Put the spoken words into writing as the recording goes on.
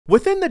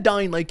Within the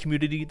Dying Light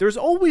community, there's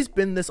always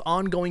been this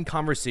ongoing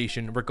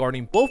conversation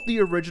regarding both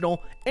the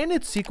original and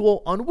its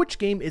sequel on which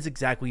game is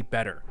exactly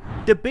better.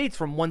 Debates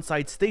from one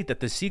side state that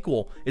the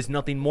sequel is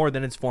nothing more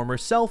than its former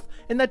self,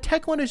 and that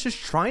Tech1 is just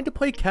trying to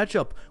play catch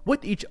up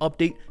with each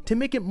update to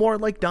make it more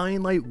like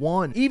Dying Light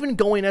 1, even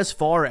going as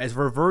far as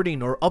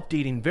reverting or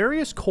updating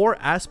various core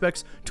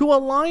aspects to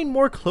align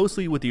more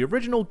closely with the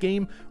original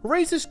game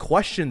raises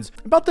questions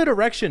about the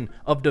direction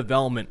of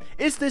development.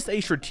 Is this a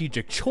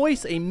strategic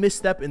choice, a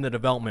misstep in the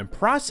development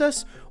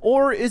process,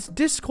 or is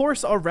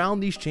discourse around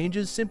these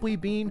changes simply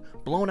being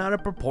blown out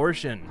of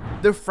proportion?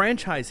 The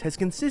franchise has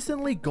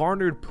consistently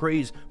garnered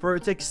praise for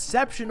its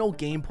exceptional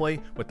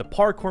gameplay, with the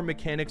parkour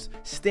mechanics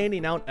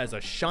standing out as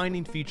a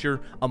shining feature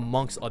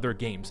amongst other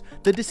games.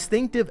 The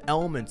distinctive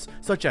elements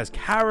such as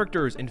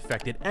characters,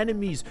 infected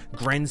enemies,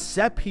 grand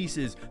set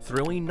pieces,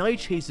 thrilling night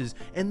chases,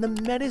 and the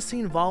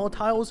menacing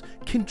volatiles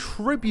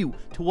contribute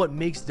to what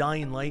makes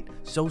Dying Light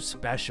so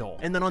special.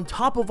 And then on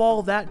top of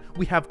all of that,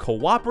 we have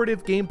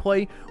cooperative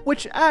gameplay,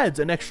 which adds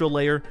an extra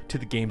layer to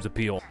the game's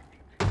appeal.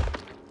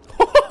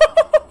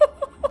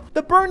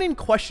 The burning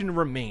question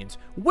remains,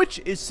 which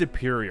is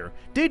superior?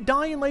 Did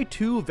Dying Light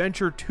 2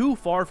 venture too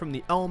far from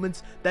the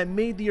elements that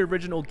made the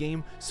original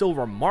game so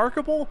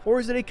remarkable,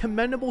 or is it a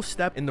commendable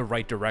step in the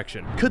right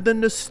direction? Could the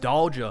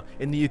nostalgia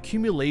and the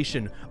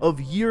accumulation of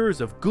years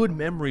of good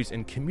memories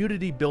and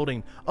community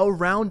building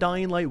around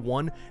Dying Light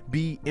 1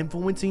 be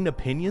influencing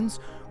opinions?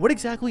 What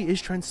exactly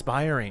is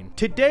transpiring?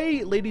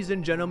 Today, ladies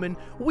and gentlemen,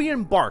 we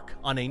embark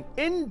on an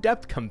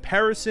in-depth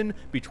comparison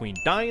between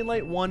Dying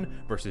Light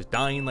 1 versus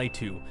Dying Light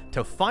 2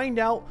 to find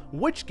out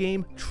which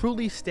game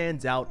truly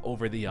stands out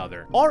over the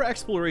other. Our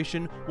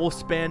exploration will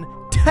span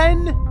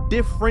 10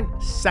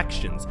 different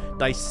sections,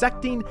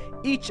 dissecting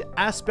each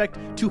aspect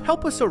to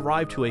help us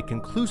arrive to a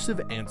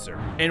conclusive answer.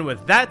 And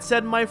with that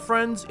said, my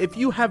friends, if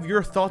you have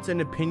your thoughts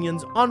and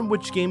opinions on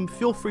which game,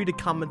 feel free to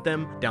comment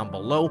them down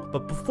below.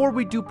 But before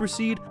we do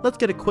proceed, let's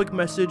get a quick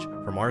message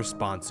from our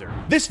sponsor.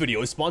 This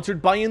video is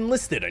sponsored by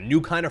Enlisted, a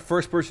new kind of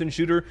first-person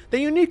shooter that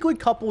uniquely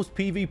couples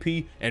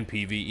PvP and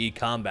PvE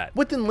combat.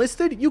 With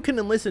Enlisted, you can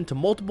enlist into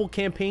multiple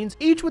campaigns,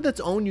 each with its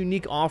own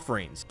unique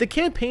offerings. The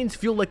campaigns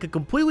feel like a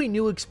completely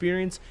new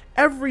experience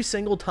every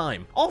single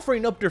time,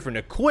 offering up different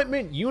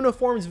equipment,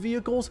 uniforms,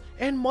 vehicles,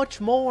 and much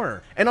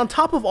more. And on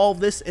top of all of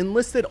this,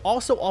 Enlisted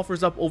also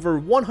offers up over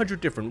 100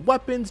 different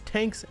weapons,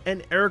 tanks,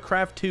 and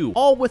aircraft too,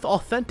 all with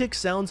authentic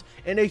sounds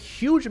and a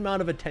huge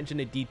amount of attention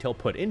to detail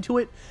put into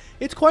it.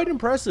 It's quite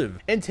impressive.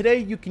 And today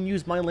you can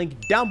use my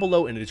link down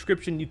below in the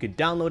description. You can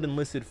download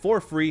Enlisted for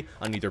free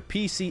on either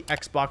PC,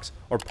 Xbox,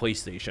 or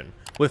PlayStation.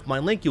 With my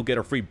link, you'll get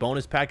a free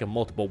bonus pack of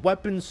multiple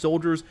weapons,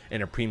 soldiers,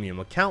 and a premium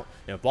account.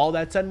 And with all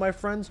that said, my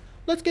friends,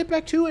 let's get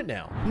back to it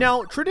now.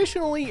 Now,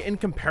 traditionally in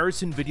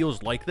comparison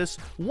videos like this,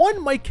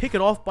 one might kick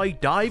it off by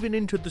diving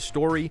into the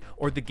story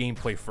or the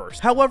gameplay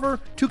first. However,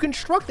 to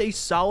construct a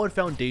solid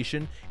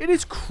foundation, it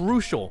is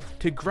crucial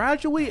to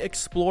gradually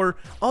explore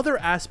other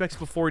aspects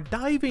before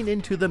diving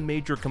into the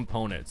major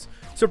components.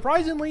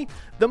 Surprisingly,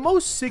 the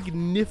most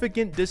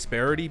significant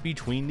disparity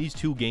between these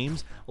two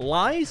games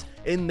lies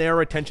in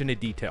their attention to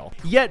detail.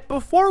 Yet,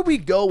 before we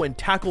go and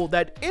tackle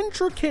that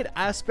intricate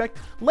aspect,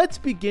 let's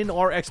begin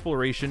our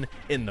exploration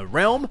in the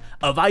realm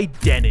of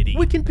identity.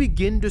 We can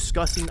begin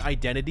discussing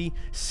identity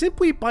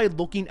simply by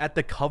looking at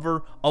the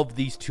cover of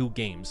these two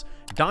games.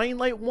 Dying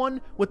Light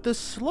 1 with the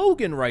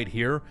slogan right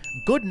here,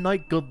 "Good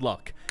night, good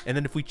luck." And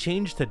then if we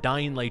change to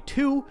Dying Light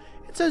 2,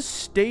 it says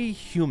 "Stay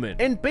human."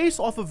 And based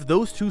off of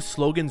those two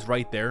slogans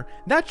right there,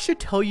 that should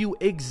tell you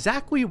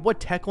exactly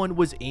what Tech1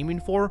 was aiming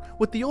for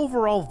with the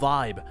overall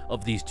vibe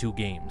of these two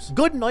games.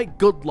 Good night,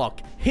 good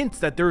luck hints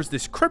that there's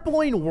this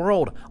crippling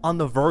world on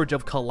the verge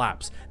of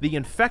collapse. The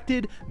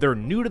infected, they're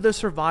new to the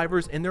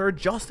survivors, and they're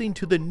adjusting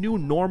to the new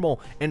normal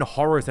and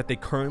horrors that they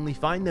currently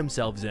find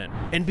themselves in.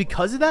 And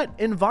because of that,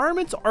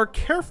 environments are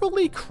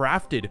carefully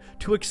crafted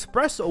to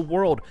express a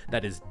world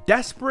that is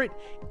desperate,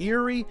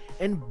 eerie,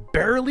 and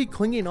barely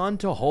clinging on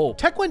to hope.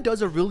 Tech1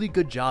 does a really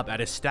good job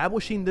at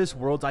establishing this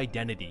world's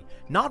identity,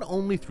 not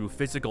only through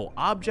physical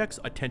objects,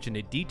 attention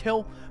to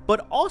detail,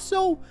 but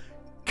also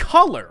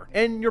color.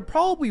 And you're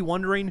probably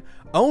wondering,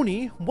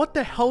 Oni, what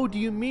the hell do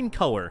you mean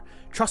color?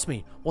 Trust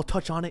me, we'll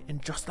touch on it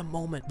in just a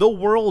moment. The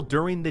world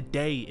during the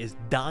day is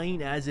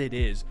dying as it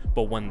is,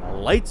 but when the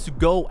lights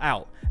go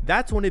out,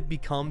 that's when it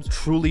becomes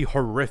truly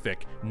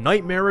horrific.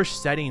 Nightmarish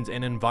settings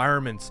and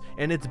environments,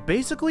 and it's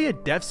basically a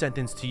death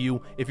sentence to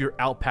you if you're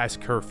out past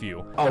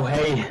curfew. Oh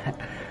hey,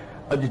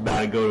 I'm just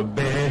about to go to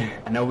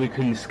bed. I know we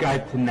couldn't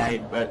Skype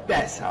tonight, but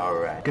that's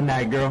alright. Good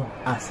night, girl.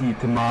 I'll see you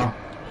tomorrow.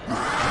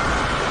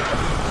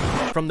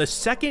 From the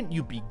second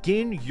you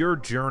begin your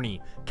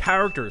journey,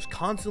 characters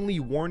constantly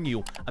warn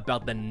you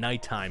about the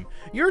nighttime.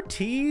 You're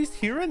teased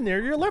here and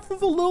there, you're left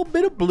with a little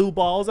bit of blue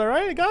balls,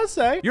 alright, I gotta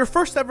say. Your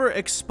first ever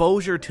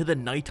exposure to the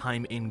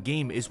nighttime in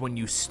game is when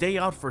you stay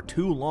out for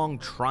too long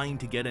trying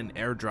to get an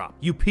airdrop.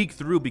 You peek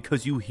through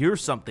because you hear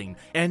something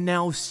and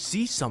now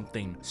see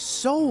something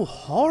so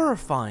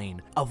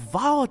horrifying, a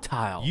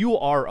volatile. You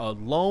are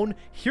alone,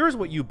 here's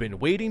what you've been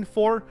waiting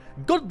for,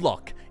 good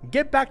luck,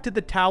 get back to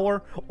the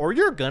tower or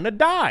you're gonna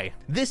die.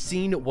 This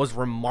scene was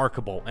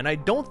remarkable and I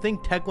don't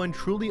think Techland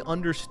truly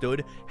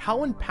understood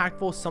how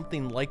impactful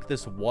something like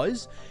this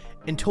was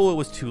until it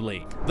was too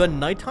late. The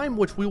nighttime,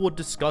 which we will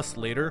discuss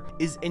later,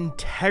 is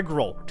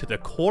integral to the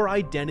core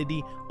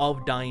identity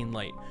of Dying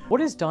Light.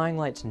 What has Dying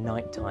Light's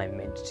nighttime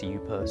meant to you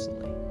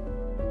personally?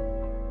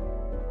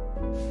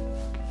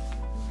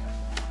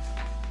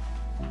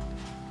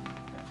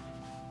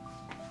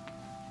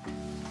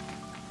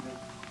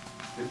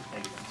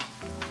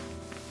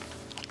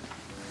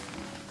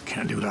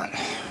 Can't do that.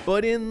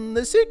 But in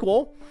the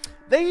sequel,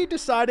 they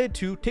decided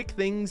to take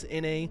things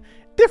in a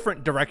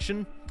different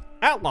direction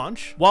at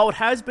launch. While it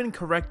has been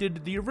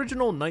corrected, the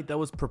original night that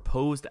was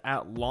proposed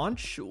at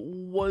launch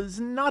was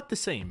not the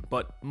same,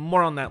 but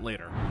more on that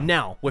later.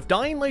 Now, with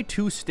Dying Light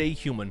 2 Stay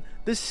Human,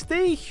 the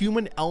Stay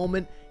Human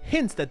element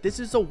hints that this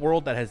is a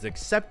world that has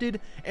accepted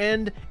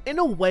and, in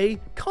a way,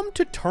 come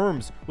to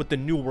terms with the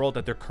new world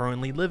that they're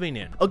currently living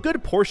in. A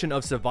good portion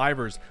of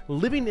survivors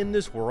living in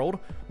this world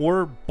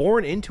were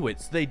born into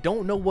it, so they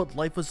don't know what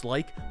life was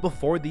like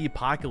before the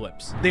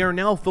apocalypse. They are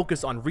now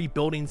focused on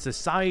rebuilding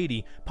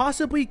society,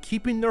 possibly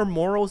keeping their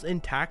morals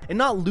intact and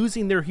not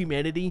losing their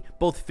humanity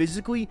both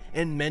physically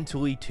and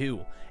mentally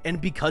too. And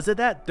because of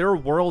that, their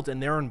worlds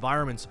and their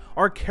environments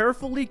are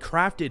carefully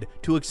crafted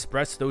to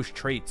express those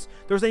traits.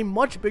 There's a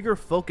much bigger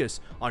focus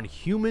on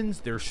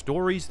humans, their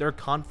stories, their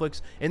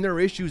conflicts, and their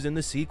issues in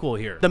the sequel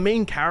here. The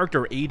main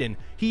character, Aiden,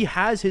 he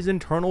has his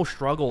internal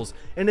struggles,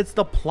 and it's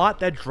the plot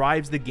that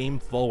drives the game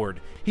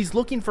forward. He's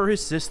looking for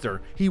his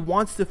sister. He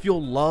wants to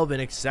feel love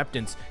and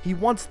acceptance. He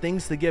wants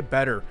things to get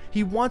better.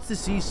 He wants to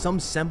see some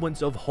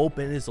semblance of hope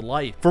in his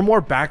life. For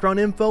more background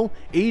info,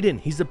 Aiden,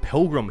 he's a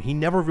pilgrim. He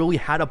never really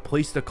had a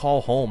place to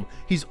call home.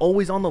 He's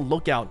always on the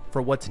lookout for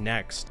what's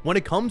next. When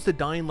it comes to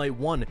Dying Light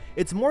 1,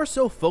 it's more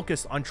so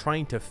focused on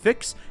trying to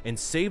fix and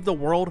save the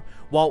world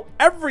while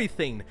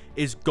everything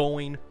is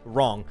going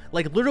wrong.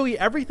 Like literally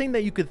everything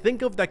that you could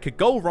think of that could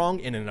go wrong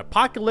in an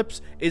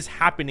apocalypse is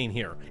happening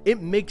here.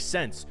 It makes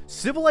sense.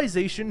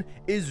 Civilization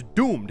is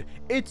doomed.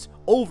 It's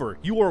over.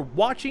 You are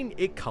watching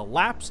it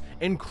collapse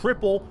and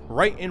cripple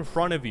right in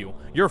front of you.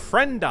 Your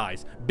friend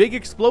dies. Big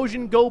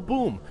explosion, go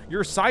boom.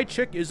 Your side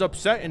chick is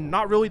upset and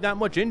not really that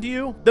much into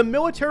you. The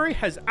military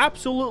has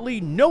absolutely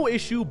no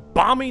issue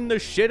bombing the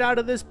shit out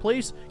of this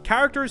place.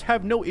 Characters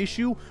have no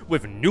issue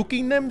with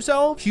nuking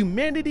themselves.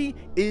 Humanity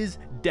is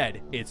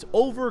dead. It's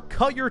over.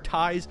 Cut your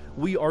ties.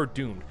 We are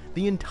doomed.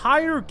 The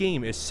entire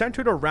game is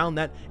centered around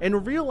that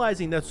and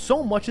realizing that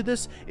so much of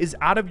this is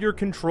out of your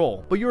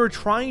control, but you are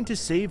trying to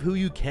save who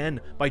you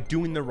can by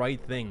doing the right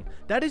thing.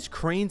 That is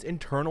Crane's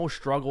internal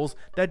struggles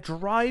that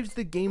drives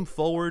the game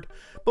forward,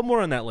 but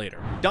more on that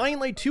later. Dying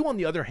Light 2, on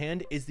the other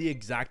hand, is the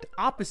exact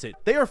opposite.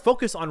 They are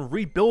focused on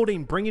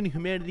rebuilding, bringing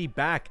humanity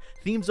back.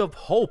 Themes of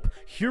hope,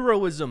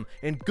 heroism,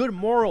 and good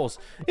morals,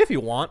 if you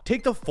want,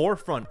 take the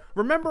forefront.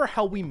 Remember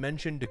how we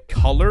mentioned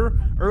color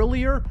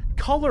earlier?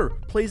 Color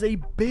plays a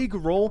big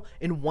role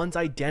in one's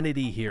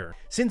identity here.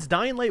 Since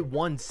Dying Light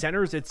 1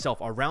 centers itself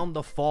around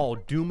the fall,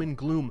 doom and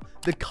gloom,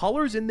 the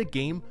colors in the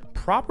game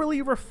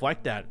properly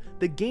reflect that.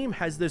 The game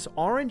has this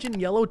orange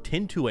and yellow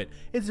tint to it.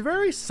 It's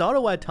very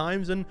subtle at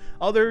times and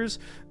others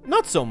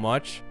not so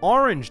much.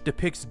 Orange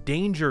depicts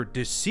danger,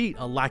 deceit,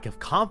 a lack of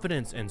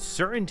confidence, and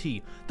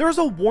certainty. There's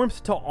a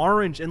warmth to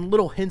orange and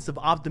little hints of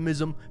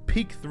optimism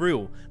peek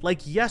through.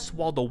 Like yes,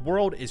 while the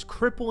world is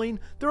crippling,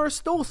 there are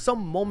still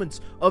some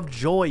moments of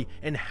joy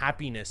and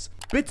happiness.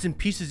 Bits and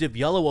pieces of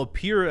yellow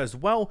appear as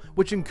well,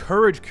 which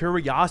encourage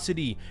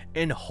curiosity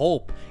and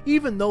hope.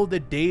 Even though the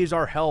days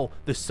are hell,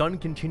 the sun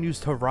continues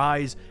to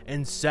rise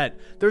and set.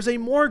 There's a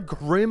more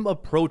grim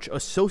approach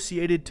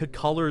associated to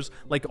colors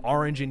like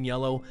orange and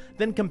yellow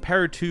than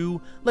compared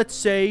to, let's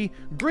say,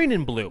 green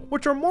and blue,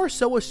 which are more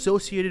so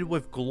associated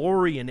with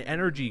glory and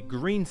energy.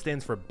 Green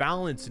stands for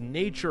balance,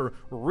 nature,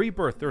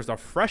 rebirth. There's a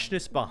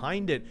freshness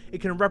behind it.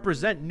 It can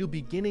represent new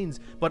beginnings,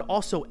 but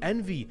also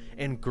envy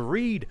and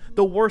greed,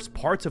 the worst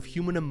parts of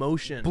human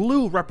emotion.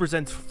 Blue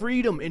represents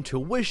freedom,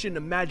 intuition,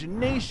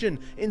 imagination,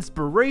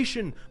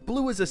 inspiration.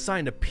 Blue is a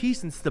sign of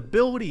peace and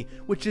stability,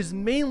 which is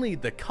mainly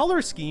the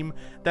color scheme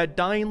that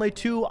Dying Light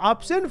 2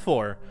 opts in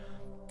for.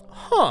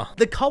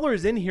 The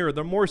colors in here,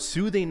 they're more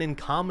soothing and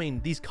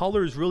calming. These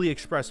colors really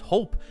express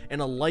hope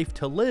and a life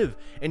to live.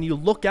 And you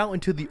look out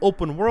into the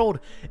open world,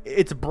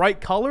 it's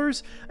bright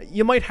colors.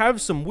 You might have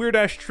some weird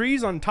ass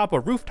trees on top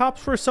of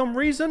rooftops for some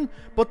reason,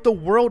 but the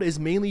world is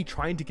mainly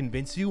trying to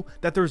convince you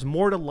that there's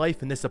more to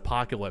life in this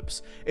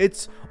apocalypse.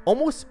 It's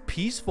almost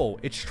peaceful.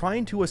 It's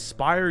trying to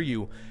aspire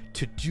you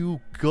to do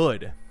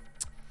good.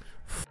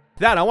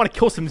 that. I want to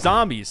kill some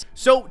zombies.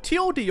 So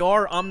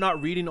TLDR, I'm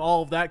not reading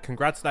all of that.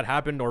 Congrats that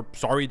happened, or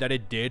sorry that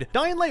it did.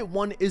 Dying Light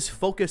 1 is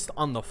focused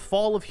on the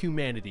fall of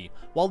humanity,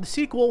 while the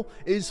sequel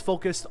is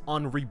focused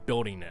on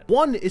rebuilding it.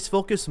 1 is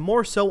focused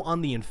more so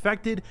on the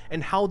infected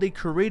and how they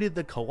created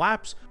the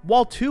collapse,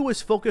 while 2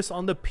 is focused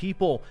on the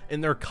people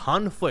and their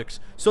conflicts.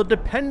 So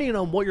depending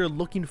on what you're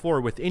looking for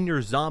within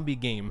your zombie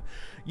game,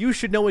 you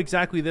should know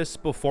exactly this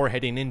before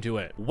heading into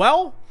it.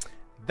 Well,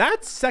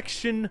 that's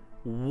section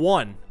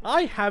 1.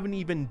 I haven't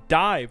even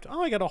dived.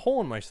 Oh, I got a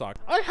hole in my sock.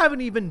 I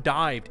haven't even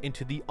dived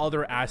into the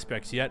other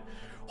aspects yet.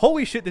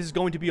 Holy shit, this is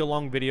going to be a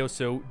long video,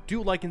 so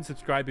do like and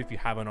subscribe if you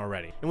haven't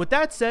already. And with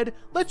that said,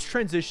 let's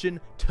transition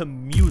to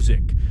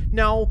music.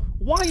 Now,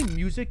 why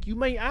music, you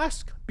may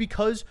ask?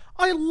 Because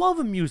I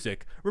love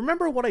music.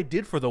 Remember what I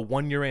did for the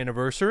 1-year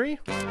anniversary?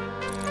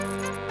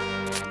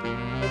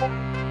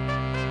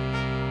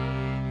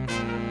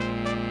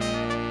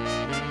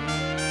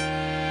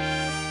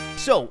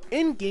 So,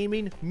 in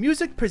gaming,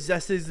 music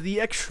possesses the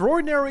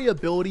extraordinary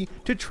ability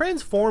to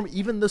transform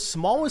even the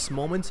smallest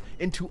moments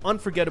into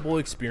unforgettable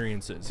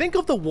experiences. Think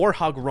of the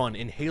Warhog run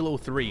in Halo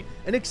 3,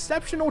 an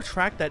exceptional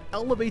track that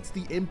elevates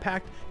the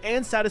impact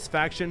and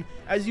satisfaction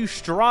as you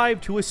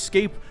strive to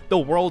escape the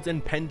world's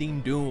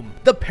impending doom.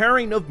 The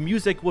pairing of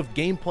music with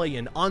gameplay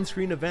and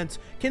on-screen events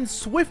can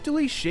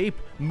swiftly shape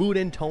mood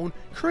and tone,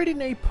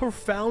 creating a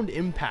profound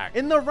impact.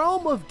 In the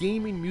realm of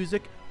gaming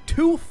music,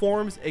 2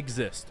 forms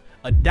exist.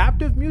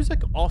 Adaptive music,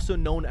 also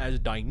known as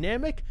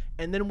dynamic,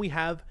 and then we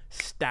have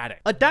static.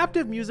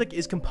 Adaptive music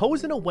is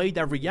composed in a way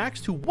that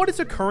reacts to what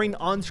is occurring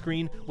on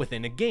screen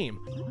within a game.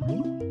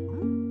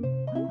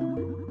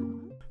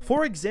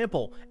 For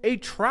example, a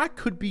track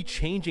could be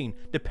changing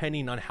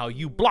depending on how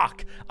you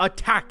block,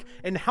 attack,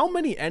 and how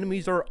many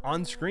enemies are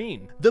on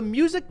screen. The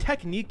music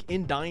technique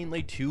in Dying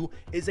Light 2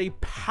 is a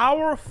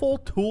powerful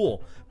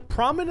tool,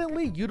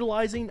 prominently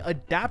utilizing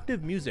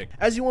adaptive music.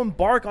 As you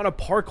embark on a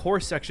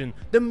parkour section,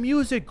 the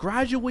music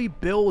gradually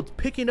builds,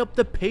 picking up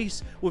the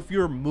pace with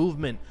your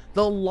movement.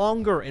 The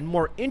longer and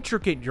more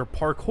intricate your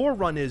parkour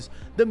run is,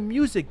 the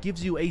music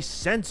gives you a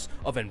sense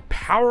of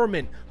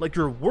empowerment, like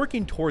you're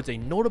working towards a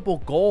notable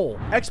goal.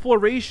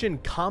 Exploration,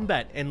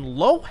 combat, and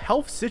low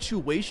health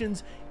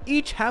situations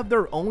each have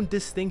their own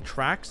distinct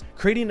tracks,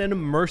 creating an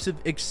immersive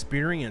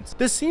experience.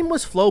 The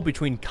seamless flow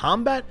between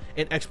combat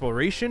and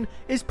exploration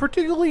is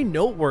particularly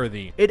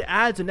noteworthy. It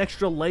adds an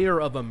extra layer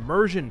of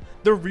immersion.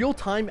 The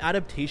real-time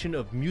adaptation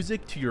of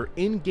music to your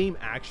in-game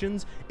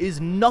actions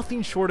is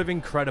nothing short of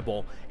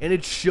incredible, and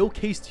it's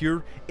showcased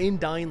here in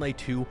Dying Light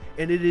 2,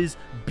 and it is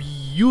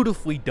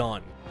beautifully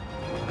done.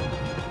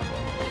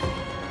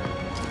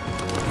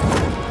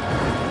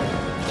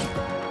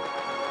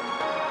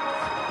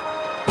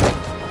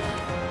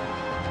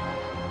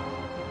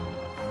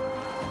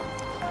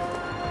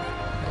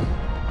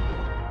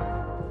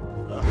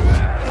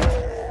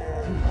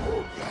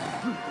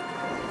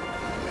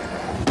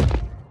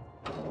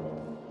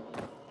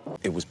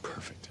 It was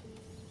perfect.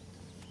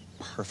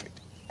 Perfect.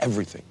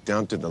 Everything,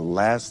 down to the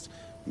last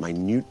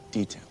minute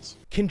details.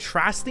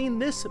 Contrasting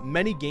this,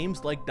 many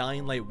games like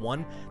Dying Light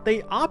 1,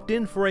 they opt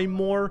in for a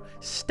more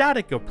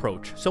static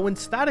approach. So in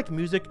static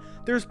music,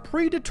 there's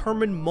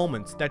predetermined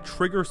moments that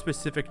trigger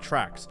specific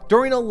tracks.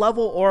 During a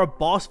level or a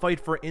boss fight,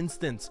 for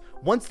instance,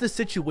 once the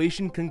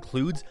situation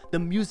concludes, the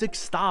music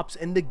stops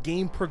and the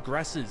game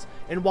progresses.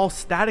 And while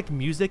static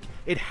music,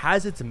 it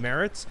has its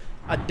merits,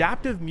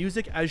 adaptive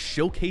music, as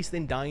showcased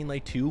in Dying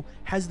Light 2,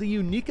 has the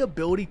unique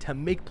ability to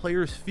make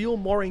players feel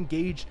more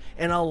engaged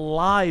and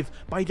alive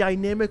by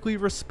dynamically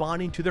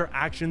responding to their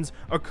actions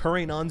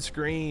occurring on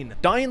screen.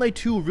 Dying Light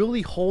 2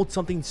 really holds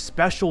something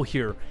special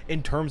here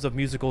in terms of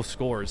musical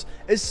scores,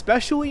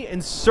 especially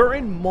in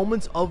certain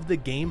moments of the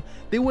game.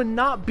 They would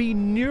not be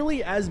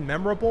nearly as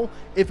memorable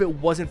if it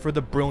wasn't for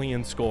the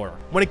brilliant score.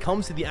 When it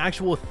comes to the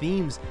actual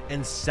themes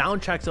and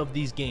soundtracks of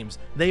these games,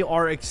 they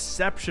are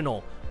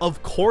exceptional.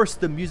 Of course,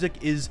 the music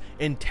is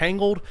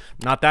entangled,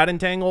 not that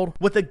entangled,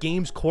 with the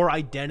game's core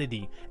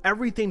identity.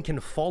 Everything can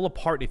fall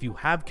apart if you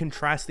have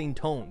contrasting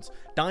tones.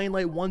 Dying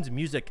Light 1's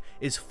music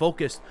is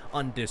focused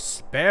on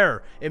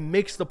despair. It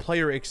makes the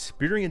player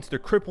experience the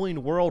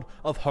crippling world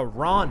of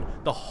Haran,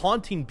 the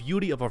haunting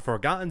beauty of a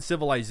forgotten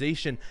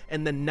civilization,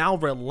 and the now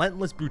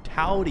relentless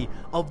brutality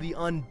of the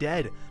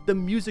undead. The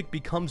music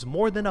becomes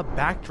more than a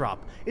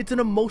backdrop. It's an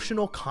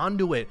emotional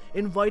conduit,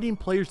 inviting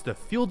players to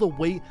feel the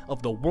weight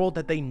of the world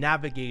that they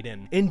navigate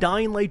in. In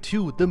Dying Light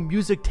 2, the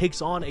music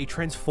takes on a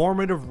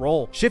transformative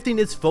role, shifting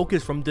its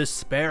focus from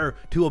despair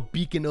to a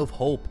beacon of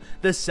hope.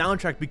 The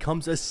soundtrack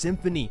becomes a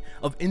symphony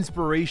of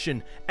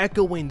inspiration,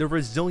 echoing the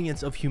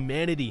resilience of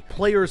humanity.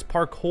 Players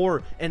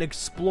parkour and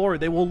explore.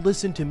 They will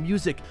listen to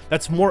music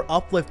that's more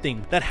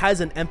uplifting, that has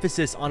an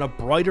emphasis on a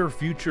brighter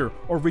future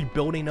or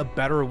rebuilding a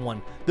better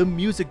one. The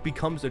music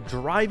becomes a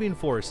driving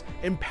force,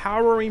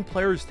 empowering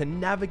players to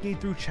navigate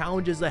through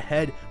challenges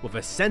ahead with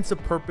a sense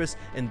of purpose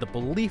and the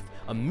belief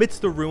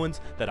amidst the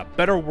ruins that a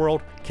better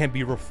world can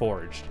be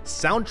reforged.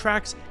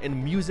 Soundtracks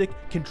and music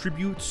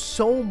contribute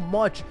so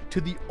much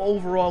to the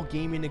overall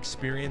gaming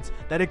experience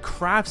that it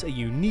crafts a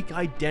unique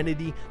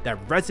identity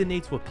that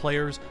resonates with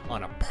players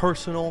on a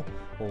personal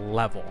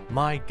level.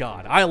 My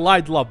God, I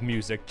love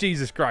music.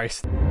 Jesus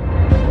Christ.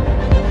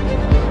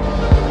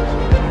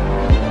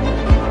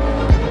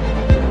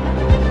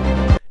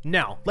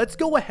 Now, let's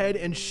go ahead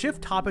and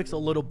shift topics a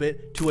little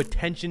bit to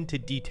attention to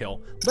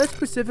detail. Let's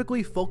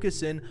specifically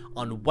focus in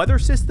on weather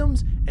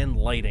systems and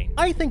lighting.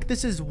 I think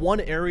this is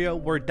one area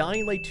where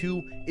Dying Light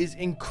 2 is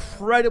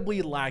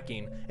incredibly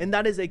lacking, and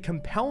that is a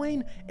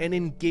compelling and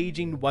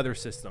engaging weather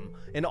system.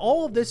 And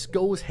all of this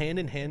goes hand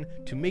in hand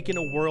to making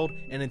a world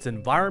and its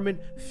environment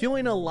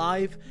feeling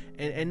alive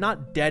and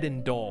not dead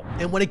and dull.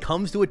 And when it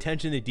comes to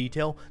attention to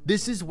detail,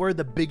 this is where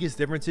the biggest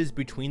differences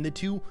between the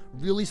two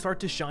really start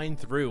to shine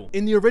through.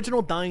 In the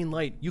original Dying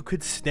Light, you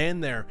could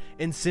stand there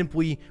and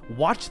simply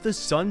watch the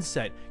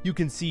sunset. You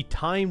can see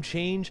time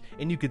change,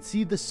 and you could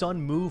see the sun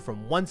move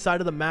from one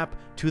side of the map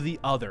to the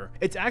other.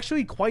 It's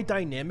actually quite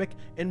dynamic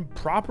and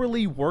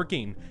properly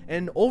working,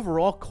 and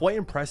overall quite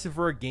impressive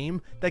for a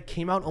game that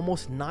came out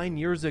almost 9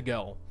 years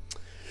ago.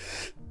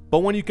 But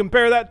when you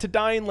compare that to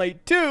Dying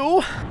Light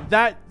 2,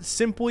 that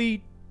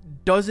simply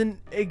doesn't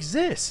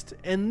exist.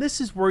 And this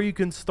is where you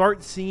can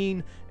start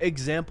seeing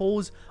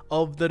examples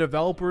of the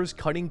developers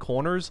cutting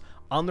corners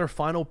on their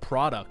final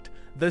product.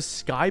 The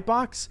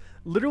skybox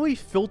literally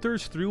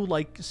filters through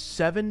like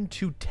 7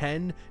 to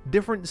 10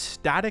 different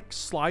static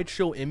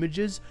slideshow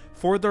images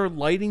for their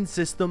lighting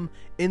system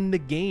in the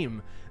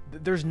game.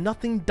 There's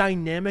nothing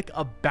dynamic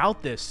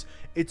about this.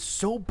 It's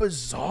so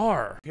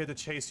bizarre. I'm here to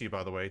chase you,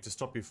 by the way, to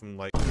stop you from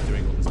like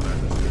doing all this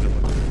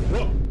madness.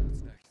 What?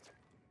 What's next?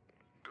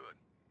 Good.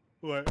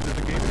 What?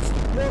 The game is...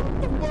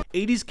 What the fuck?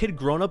 80s Kid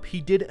Grown Up,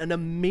 he did an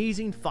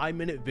amazing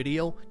 5-minute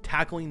video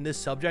tackling this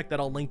subject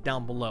that I'll link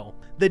down below.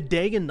 The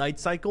day and night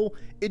cycle,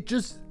 it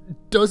just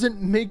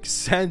doesn't make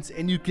sense,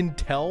 and you can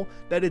tell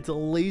that it's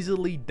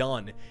lazily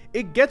done.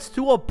 It gets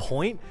to a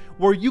point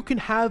where you can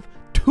have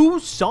 2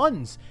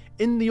 suns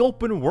in the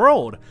open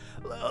world.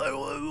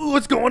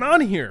 What's going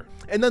on here?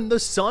 And then the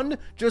sun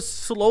just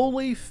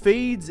slowly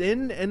fades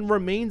in and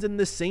remains in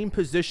the same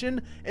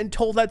position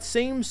until that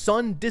same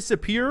sun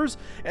disappears,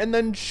 and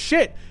then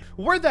shit,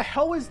 where the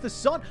hell is the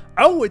sun?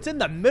 Oh, it's in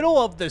the middle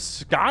of the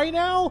sky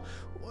now?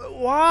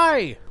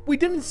 Why? We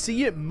didn't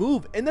see it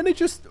move, and then it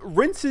just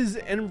rinses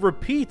and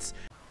repeats.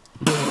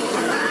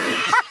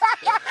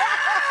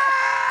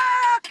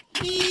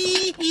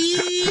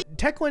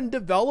 Techland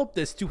developed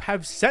this to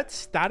have set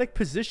static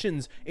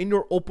positions in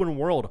your open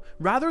world,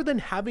 rather than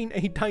having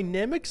a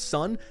dynamic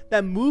sun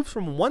that moves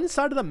from one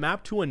side of the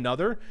map to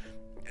another.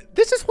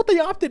 This is what they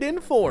opted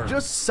in for.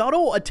 Just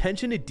subtle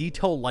attention to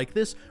detail like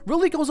this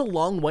really goes a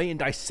long way in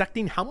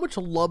dissecting how much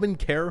love and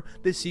care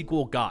this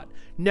sequel got.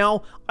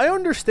 Now, I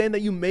understand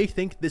that you may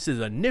think this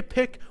is a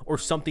nitpick or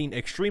something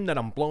extreme that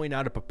I'm blowing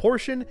out of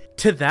proportion.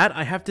 To that,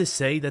 I have to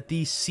say that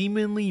these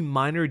seemingly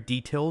minor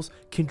details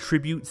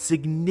contribute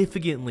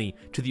significantly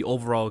to the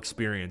overall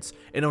experience.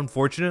 And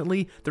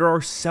unfortunately, there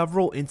are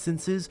several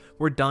instances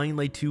where Dying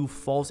Light 2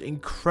 falls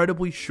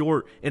incredibly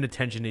short in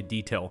attention to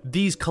detail.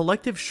 These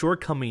collective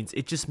shortcomings,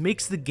 it just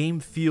makes the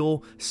game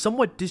feel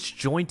somewhat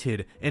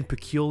disjointed and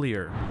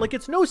peculiar. Like,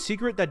 it's no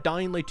secret that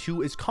Dying Light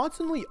 2 is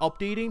constantly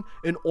updating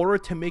in order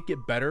to make it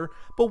better,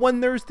 but when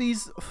there's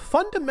these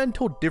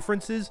fundamental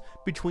differences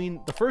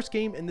between the first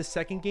game and the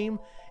second game,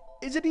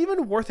 is it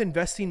even worth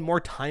investing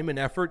more time and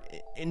effort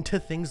into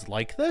things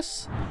like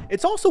this?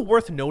 It's also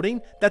worth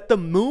noting that the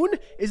moon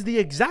is the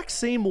exact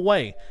same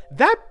way.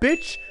 That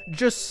bitch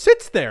just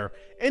sits there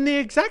in the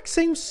exact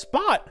same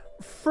spot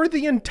for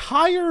the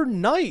entire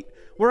night.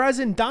 Whereas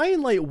in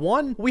Dying Light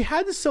 1, we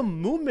had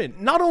some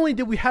movement. Not only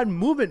did we have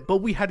movement, but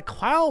we had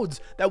clouds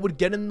that would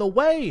get in the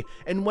way.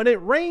 And when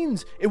it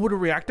rains, it would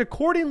react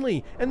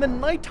accordingly. And the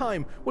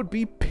nighttime would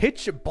be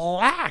pitch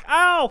black.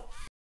 Ow!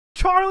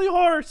 Charlie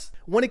horse!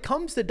 When it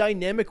comes to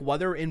dynamic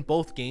weather in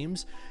both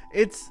games,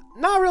 it's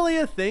not really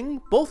a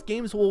thing. Both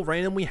games will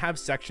randomly have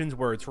sections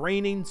where it's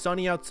raining,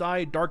 sunny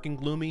outside, dark and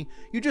gloomy.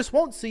 You just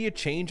won't see a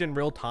change in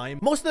real time.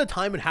 Most of the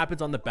time it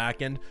happens on the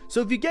back end, so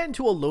if you get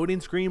into a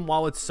loading screen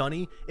while it's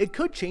sunny, it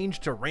could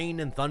change to rain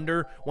and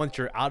thunder once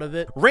you're out of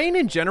it. Rain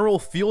in general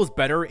feels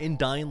better in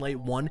Dying Light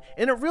 1,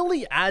 and it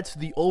really adds to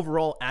the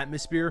overall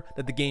atmosphere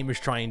that the game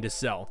is trying to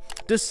sell.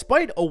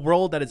 Despite a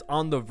world that is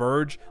on the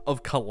verge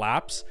of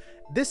collapse,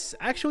 this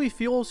actually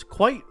feels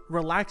quite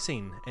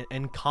relaxing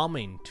and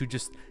calming to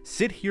just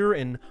sit here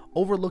and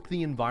overlook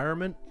the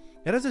environment.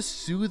 It has a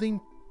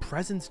soothing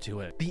presence to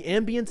it. The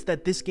ambience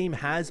that this game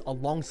has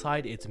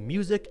alongside its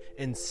music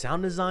and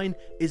sound design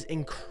is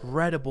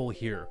incredible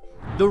here.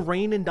 The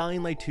rain in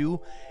Dying Light 2,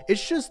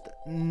 it's just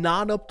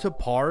not up to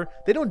par.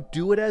 They don't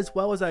do it as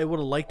well as I would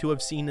have liked to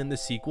have seen in the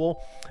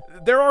sequel.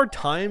 There are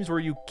times where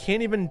you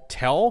can't even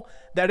tell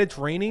that it's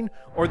raining,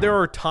 or there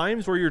are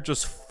times where you're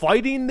just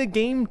fighting the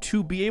game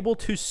to be able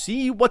to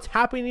see what's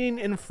happening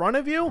in front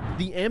of you,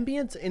 the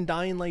ambience in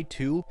Dying Light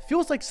 2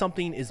 feels like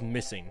something is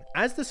missing.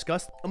 As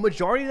discussed, a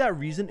majority of that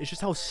reason is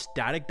just how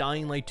static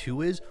Dying Light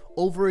 2 is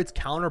over its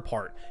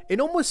counterpart. It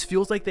almost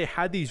feels like they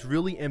had these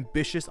really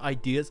ambitious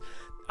ideas.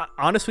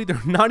 Honestly,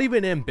 they're not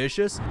even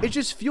ambitious. It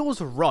just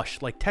feels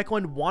rushed, like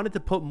Techland wanted to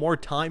put more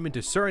time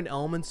into certain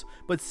elements,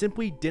 but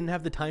simply didn't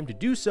have the time to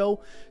do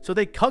so, so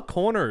they cut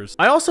corners.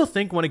 I also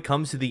think when it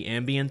comes to the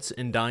ambience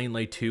in Dying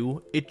Light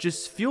 2, it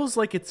just feels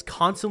like it's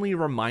constantly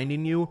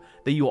reminding you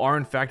that you are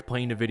in fact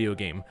playing a video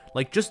game.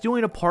 Like just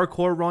doing a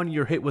parkour run,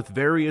 you're hit with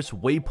various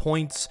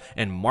waypoints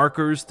and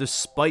markers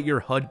despite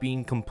your HUD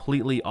being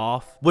completely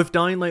off. With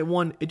Dying Light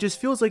 1, it just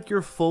feels like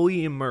you're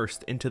fully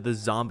immersed into the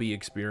zombie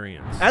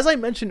experience. As I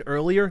mentioned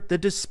earlier, the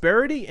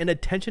disparity in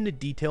attention to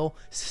detail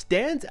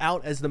stands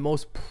out as the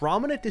most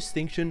prominent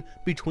distinction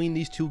between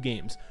these two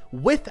games.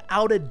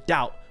 Without a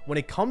doubt, when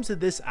it comes to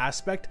this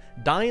aspect,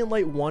 Dying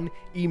Light 1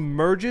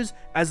 emerges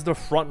as the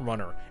front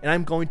runner, and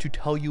I'm going to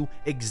tell you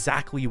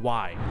exactly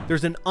why.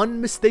 There's an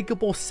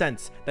unmistakable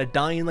sense that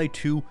Dying Light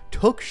 2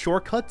 took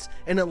shortcuts,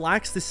 and it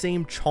lacks the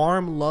same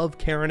charm, love,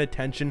 care, and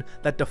attention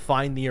that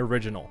defined the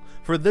original.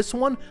 For this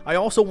one, I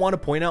also want to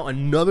point out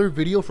another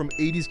video from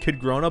 80s Kid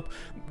Grown Up.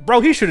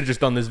 Bro, he should have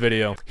just done this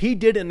video. He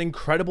did an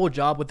incredible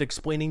job with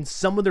explaining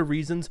some of the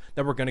reasons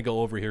that we're going to go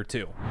over here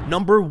too.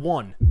 Number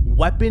 1,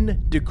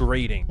 weapon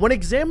degrading. When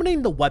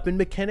examining the weapon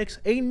mechanics,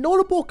 a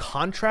notable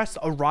contrast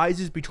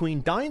arises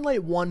between Dying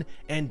Light 1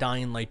 and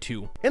Dying Light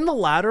 2. In the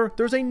latter,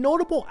 there's a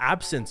notable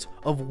absence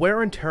of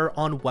wear and tear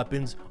on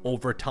weapons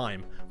over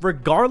time.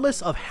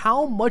 Regardless of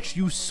how much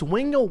you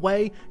swing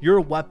away,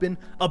 your weapon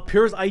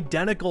appears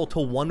identical to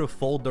one of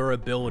full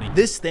durability.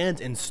 This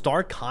stands in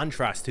stark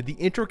contrast to the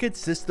intricate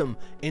system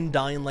in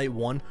Dying Light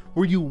 1,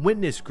 where you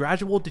witness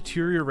gradual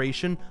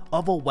deterioration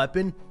of a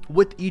weapon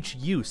with each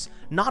use.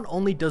 Not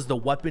only does the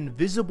weapon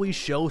visibly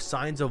show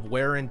signs of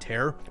wear and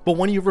tear, but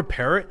when you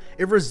repair it,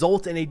 it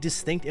results in a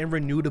distinct and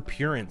renewed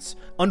appearance.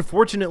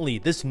 Unfortunately,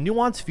 this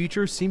nuanced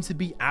feature seems to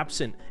be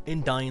absent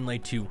in Dying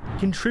Light 2,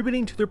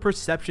 contributing to the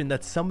perception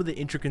that some of the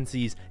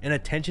intricacies and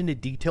attention to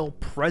detail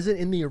present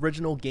in the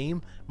original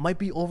game might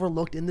be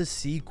overlooked in the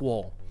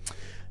sequel.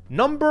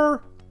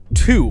 Number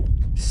 2,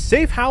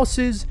 safe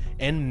houses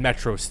and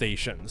metro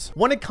stations.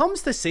 When it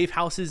comes to safe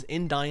houses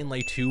in Dying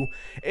Light 2,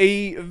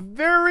 a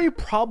very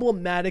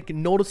problematic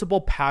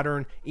noticeable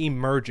pattern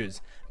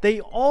emerges.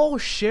 They all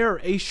share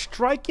a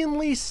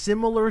strikingly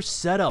similar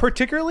setup.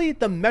 Particularly,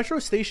 the metro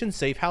station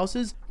safe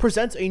houses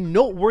presents a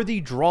noteworthy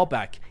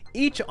drawback.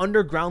 Each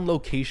underground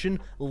location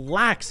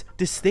lacks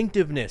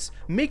distinctiveness,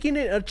 making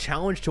it a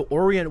challenge to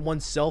orient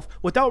oneself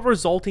without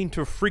resulting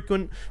to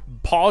frequent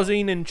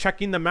pausing and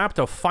checking the map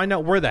to find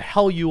out where the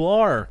hell you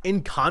are.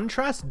 In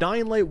contrast,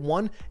 Dying Light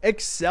 1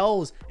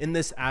 excels in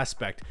this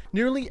aspect.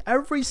 Nearly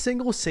every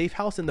single safe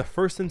house in the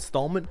first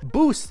installment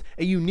boosts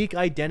a unique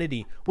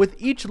identity, with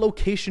each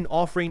location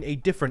offering a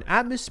different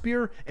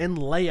atmosphere and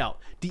layout.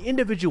 The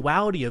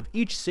individuality of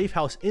each safe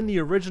house in the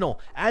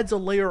original adds a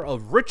layer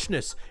of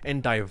richness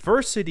and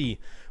diversity,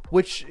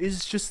 which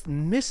is just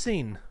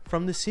missing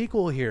from the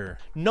sequel here.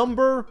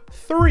 Number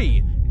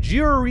 3,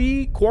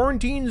 GRE,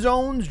 quarantine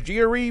zones,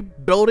 GRE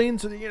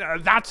buildings,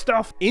 that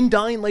stuff. In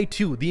Dying Light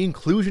 2, the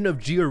inclusion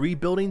of GRE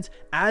buildings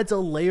adds a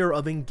layer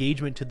of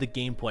engagement to the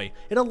gameplay.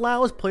 It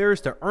allows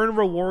players to earn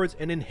rewards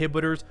and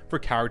inhibitors for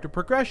character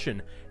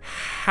progression.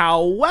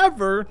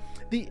 However,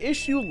 the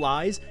issue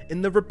lies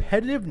in the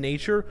repetitive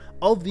nature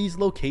of these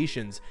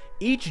locations.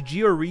 Each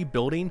GRE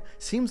building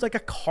seems like a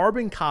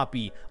carbon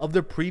copy of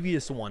the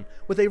previous one,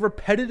 with a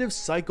repetitive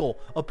cycle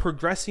of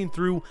progressing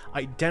through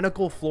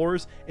identical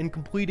floors and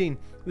completing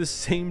the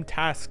same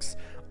tasks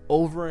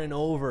over and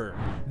over.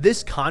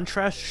 This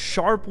contrasts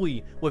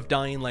sharply with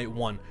Dying Light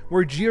 1,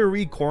 where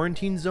GRE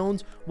quarantine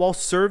zones, while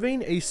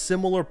serving a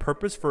similar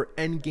purpose for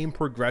endgame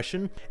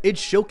progression, it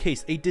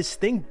showcased a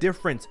distinct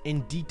difference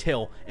in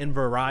detail and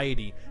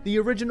variety. The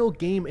original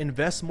game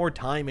invests more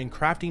time in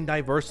crafting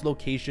diverse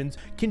locations,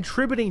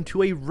 contributing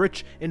to a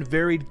rich and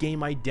varied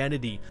game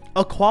identity,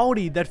 a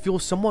quality that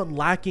feels somewhat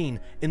lacking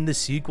in the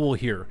sequel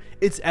here.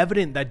 It's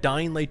evident that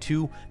Dying Light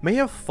 2 may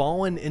have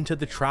fallen into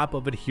the trap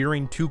of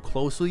adhering too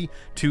closely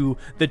to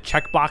the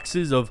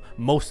checkboxes of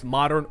most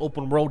modern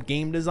open world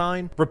game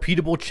design,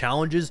 repeatable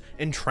challenges,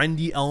 and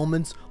trendy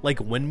elements like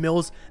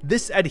windmills.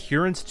 This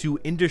adherence to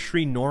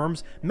industry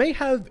norms may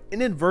have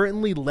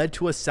inadvertently led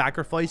to a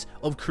sacrifice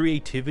of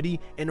creativity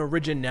and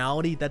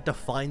originality that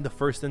defined the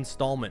first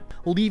installment,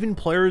 leaving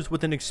players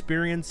with an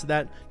experience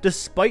that,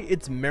 despite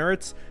its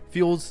merits,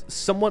 feels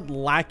somewhat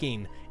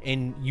lacking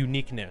in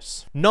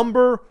uniqueness.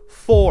 Number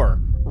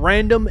 4,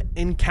 random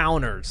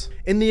encounters.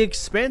 In the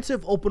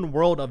expansive open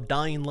world of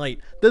Dying Light,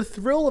 the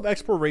thrill of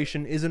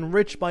exploration is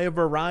enriched by a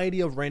variety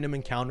of random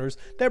encounters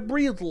that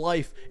breathe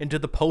life into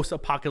the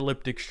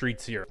post-apocalyptic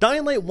streets here.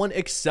 Dying Light 1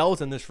 excels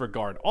in this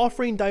regard,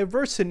 offering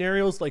diverse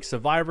scenarios like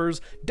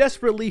survivors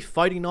desperately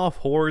fighting off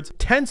hordes,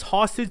 tense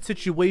hostage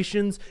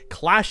situations,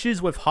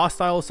 clashes with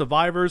hostile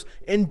survivors,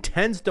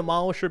 intense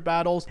demolisher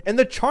battles, and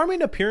the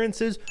charming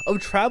appearances of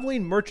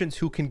traveling merchants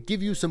who can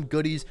give you some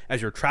goodies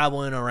as you're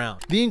traveling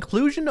around. The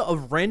inclusion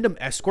of random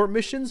escort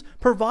missions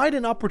provide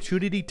an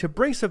opportunity to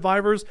bring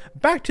survivors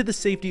back to the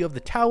safety of the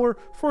tower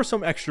for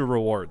some extra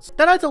rewards.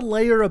 That adds a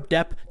layer of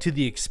depth to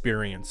the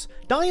experience.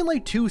 Dying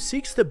Light 2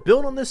 seeks to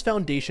build on this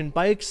foundation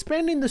by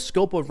expanding the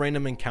scope of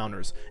random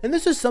encounters, and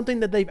this is something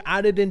that they've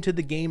added into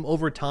the game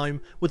over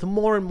time with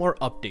more and more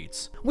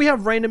updates. We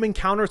have random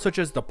encounters such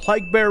as the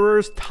plague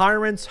bearers,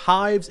 tyrants,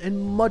 hives,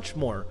 and much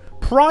more.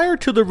 Prior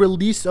to the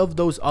release of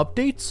those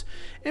updates,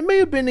 it may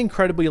have been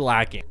incredibly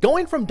lacking.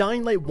 Going from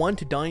Dying Light 1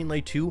 to Dying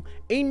Light 2,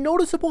 a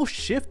noticeable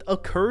shift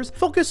occurs,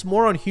 focused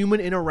more on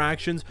human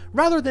interactions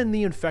rather than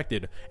the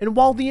infected. And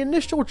while the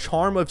initial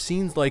charm of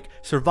scenes like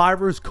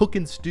survivors cook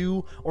and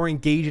stew or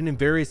engage in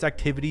various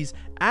activities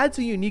adds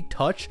a unique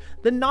touch,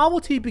 the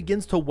novelty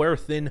begins to wear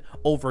thin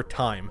over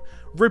time.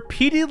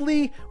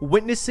 Repeatedly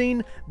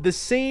witnessing the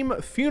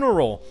same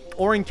funeral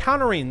or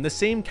encountering the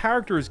same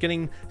characters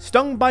getting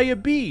stung by a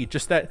bee,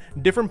 just at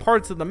different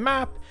parts of the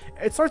map,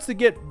 it starts to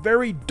get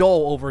very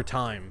dull over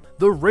time.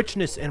 The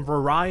richness and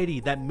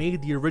variety that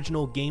made the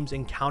original game's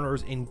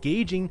encounters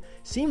engaging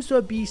seems to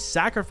be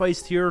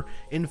sacrificed here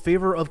in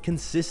favor of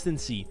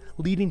consistency,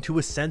 leading to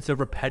a sense of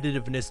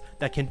repetitiveness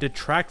that can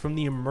detract from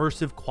the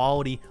immersive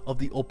quality of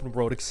the open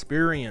world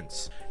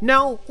experience.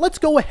 Now, let's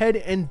go ahead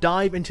and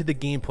dive into the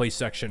gameplay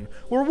section,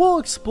 where we'll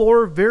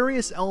explore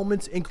various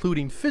elements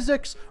including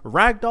physics,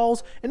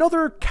 ragdolls, and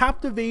other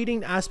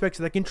captivating aspects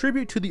that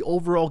contribute to the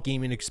overall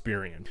gaming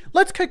experience.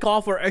 Let's kick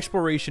off our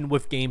exploration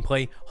with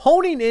gameplay,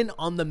 honing in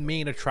on the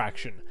main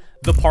attraction,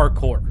 the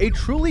parkour. A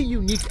truly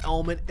unique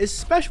element,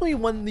 especially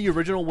when the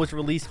original was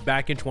released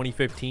back in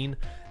 2015.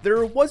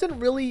 There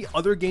wasn't really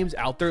other games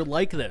out there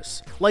like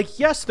this. Like,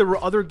 yes, there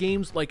were other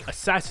games like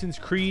Assassin's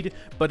Creed,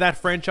 but that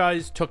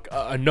franchise took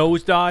a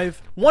nosedive.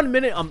 1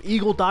 minute I'm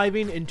eagle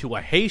diving into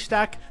a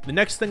haystack, the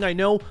next thing I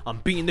know, I'm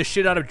beating the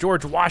shit out of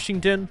George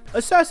Washington.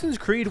 Assassin's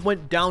Creed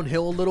went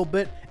downhill a little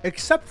bit,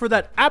 except for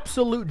that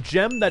absolute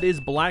gem that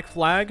is Black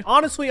Flag.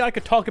 Honestly, I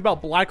could talk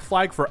about Black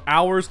Flag for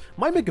hours,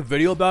 might make a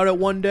video about it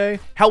one day.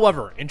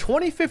 However, in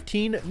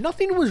 2015,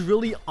 nothing was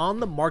really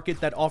on the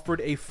market that offered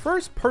a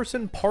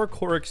first-person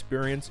parkour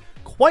experience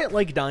quite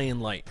like Dying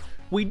Light.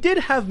 We did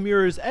have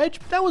Mirror's Edge,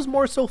 but that was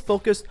more so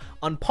focused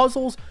on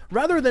puzzles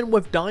rather than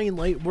with Dying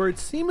Light, where it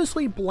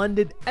seamlessly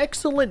blended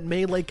excellent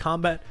melee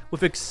combat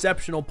with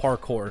exceptional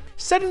parkour,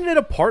 setting it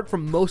apart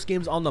from most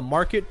games on the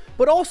market,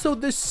 but also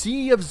this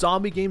sea of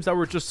zombie games that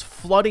were just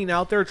flooding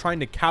out there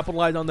trying to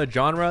capitalize on the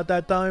genre at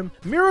that time.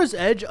 Mirror's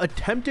Edge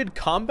attempted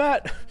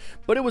combat,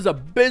 but it was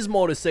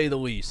abysmal to say the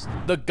least.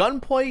 The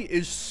gunplay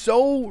is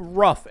so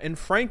rough, and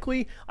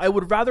frankly, I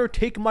would rather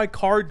take my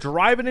car,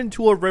 drive it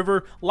into a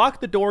river, lock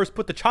the doors,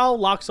 put the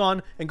child locks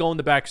on, and go in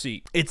the back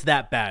seat. It's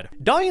that bad.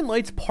 Dying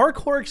Light's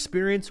parkour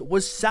experience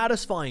was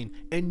satisfying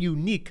and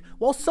unique.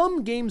 While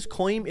some games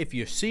claim if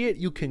you see it,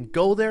 you can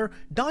go there,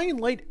 Dying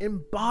Light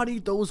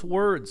embodied those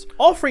words,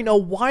 offering a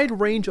wide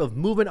range of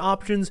movement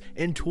options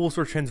and tools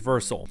for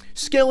transversal.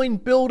 Scaling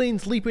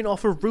buildings, leaping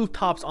off of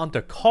rooftops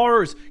onto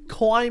cars,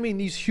 climbing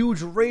these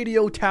huge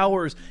radio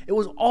towers, it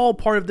was all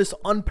part of this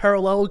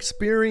unparalleled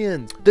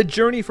experience. The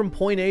journey from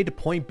point A to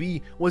point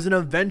B was an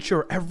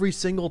adventure every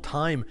single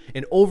time,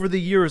 and over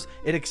the years,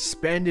 it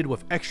expanded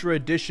with extra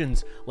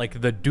additions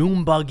like the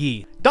Doom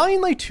Buggy. Dying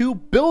Light 2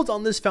 builds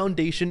on this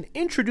foundation,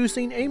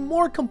 introducing a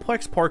more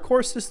complex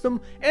parkour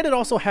system, and it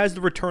also has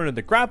the return of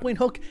the grappling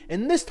hook,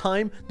 and this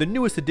time, the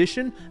newest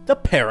addition, the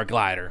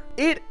paraglider.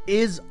 It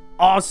is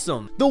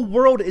awesome. The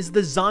world is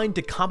designed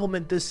to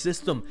complement this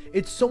system.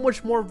 It's so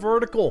much more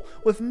vertical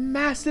with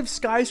massive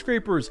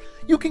skyscrapers.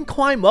 You can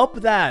climb up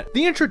that.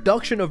 The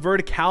introduction of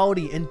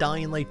verticality in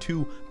Dying Light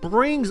 2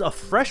 brings a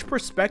fresh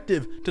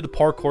perspective to the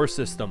parkour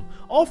system,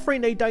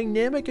 offering a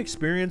dynamic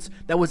experience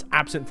that was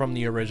absent from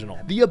the original.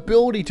 The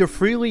ability to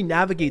freely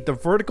navigate the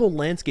vertical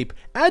landscape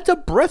adds a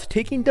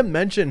breathtaking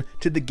dimension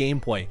to the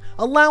gameplay,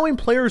 allowing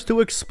players to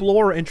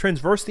explore and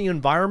traverse the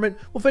environment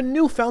with a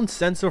newfound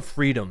sense of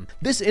freedom.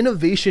 This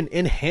innovation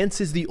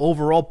enhances the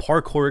overall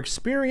parkour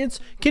experience,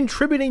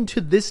 contributing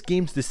to this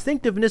game's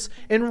distinctiveness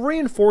and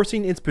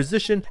reinforcing its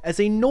position as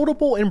a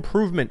notable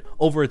improvement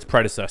over its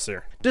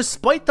predecessor.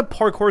 Despite the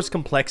parkour's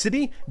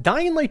complexity,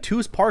 Dying Light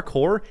 2's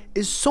parkour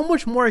is so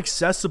much more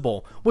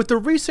accessible, with the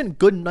recent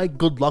Good Night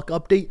Good Luck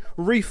update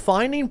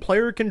refining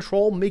player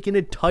control, making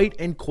it tight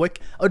and quick,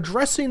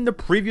 addressing the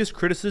previous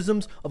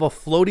criticisms of a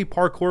floaty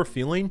parkour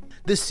feeling.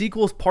 The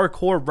sequel's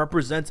parkour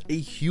represents a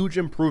huge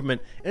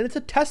improvement, and it's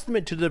a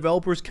testament to the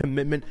developers'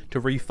 commitment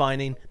to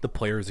refining the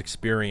player's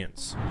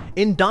experience.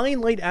 In Dying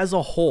Light as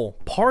a whole,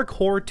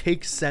 parkour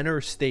takes center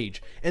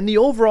stage, and the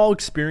overall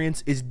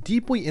experience is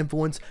deeply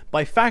influenced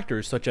by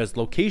factors such as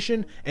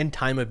location and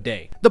time of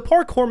day. The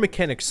parkour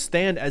mechanics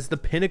stand as the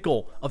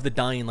pinnacle of the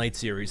Dying Light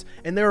series,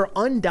 and they are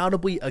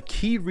undoubtedly a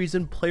key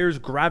reason players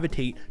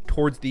gravitate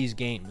towards these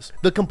games.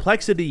 The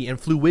complexity and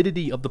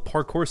fluidity of the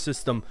parkour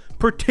system,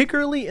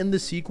 particularly in the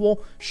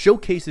sequel,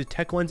 showcases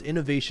Techland's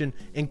innovation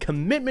and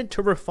commitment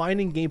to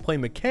refining gameplay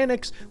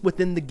mechanics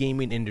within the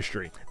gaming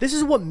industry. This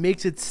is what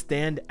makes it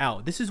stand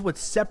out. This is what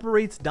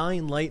separates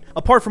Dying Light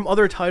apart from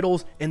other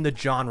titles in the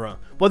genre.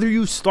 Whether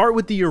you start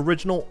with the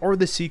original or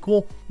the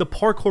sequel, the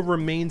parkour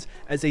remains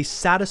as a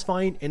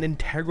satisfying and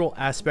integral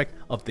aspect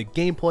of the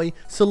gameplay,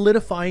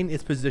 solidifying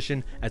its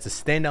position as a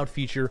standout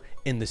feature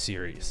in the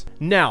series.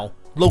 Now,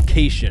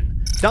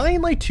 location.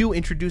 Dying Light 2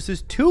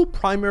 introduces two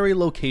primary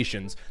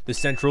locations, the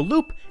Central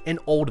Loop and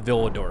Old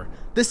Villador.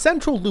 The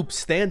Central Loop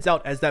stands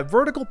out as that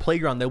vertical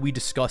playground that we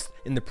discussed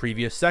in the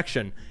previous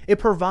section. It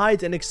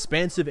provides an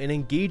expansive and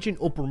engaging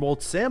open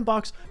world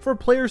sandbox for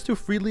players to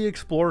freely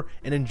explore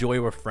and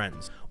enjoy with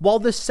friends. While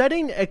the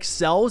setting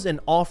excels in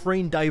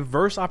offering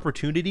diverse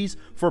opportunities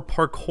for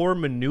parkour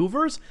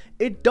maneuvers,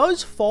 it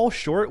does fall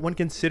short when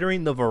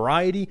considering the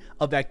variety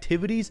of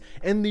activities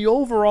and the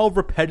overall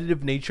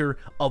repetitive nature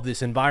of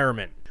this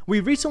environment. We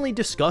recently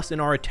discussed in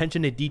our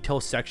attention to detail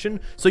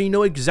section, so you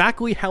know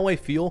exactly how I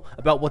feel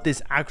about what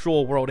this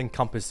actual world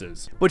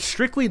encompasses. But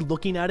strictly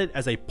looking at it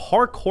as a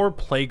parkour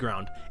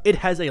playground, it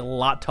has a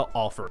lot to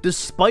offer.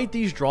 Despite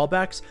these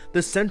drawbacks,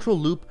 the Central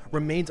Loop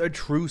remains a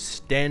true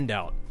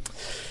standout.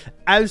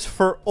 As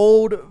for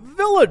Old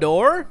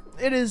Villador,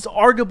 it is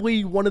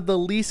arguably one of the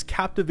least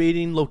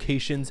captivating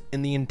locations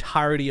in the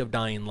entirety of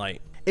Dying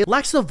Light. It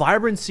lacks the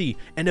vibrancy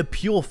and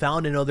appeal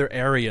found in other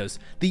areas.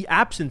 The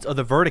absence of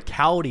the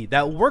verticality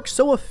that works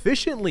so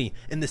efficiently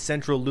in the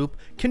Central Loop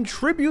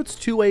contributes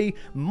to a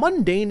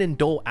mundane and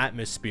dull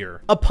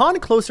atmosphere. Upon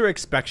closer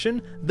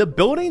inspection, the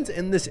buildings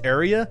in this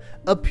area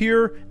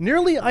appear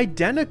nearly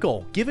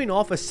identical, giving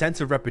off a sense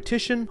of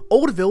repetition.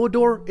 Old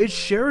Villador, it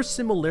shares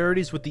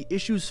similarities with the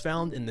issues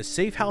found in the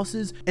safe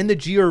houses and the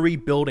GRE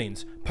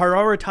buildings,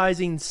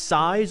 prioritizing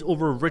size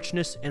over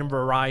richness and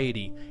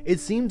variety.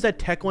 It seems that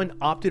Techland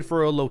opted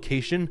for a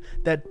location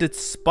that,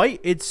 despite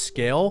its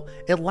scale,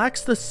 it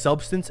lacks the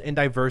substance and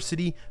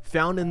diversity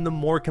found in the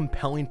more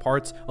compelling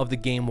parts of the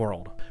game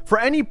world. For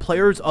any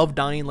players of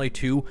Dying Light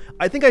 2,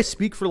 I think I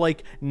speak for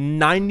like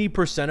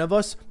 90% of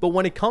us, but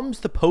when it comes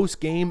to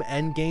post-game,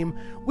 end-game,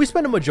 we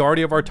spend a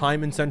majority of our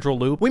time in Central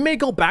Loop. We may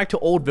go back to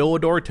Old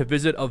Villador to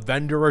visit a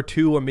vendor or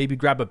two or maybe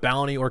grab a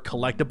bounty or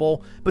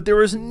collectible, but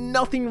there is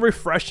nothing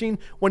refreshing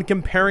when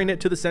comparing it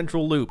to the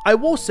Central Loop. I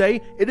will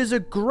say it is a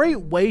great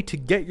way to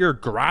get your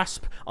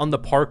grasp on the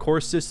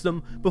parkour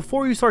system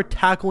before you start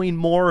tackling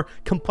more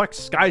complex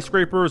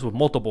skyscrapers with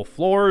multiple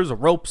floors,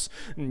 ropes,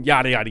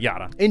 yada yada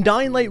yada. In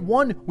Dying Light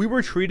 1, we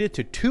were treated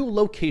to two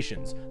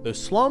locations, the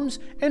slums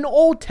and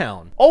Old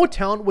Town. Old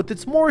Town, with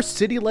its more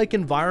city-like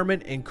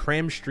environment and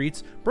crammed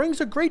streets,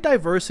 brings a great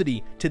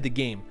diversity to the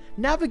game.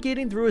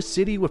 Navigating through a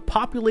city with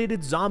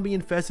populated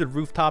zombie-infested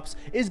rooftops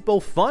is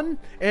both fun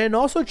and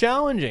also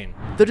challenging.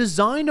 The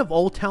design of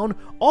Old Town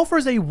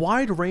offers a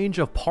wide range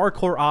of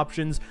parkour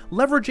options,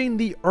 leveraging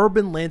the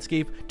urban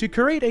landscape to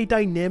create a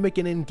dynamic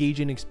and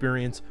engaging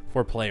experience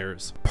for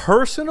players.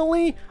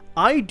 Personally,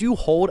 I do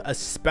hold a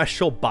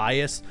special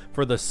bias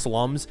for the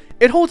slums.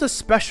 It holds a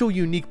special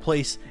unique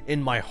place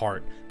in my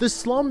heart. The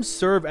slums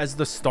serve as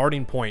the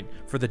starting point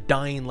for the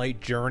Dying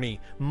Light journey,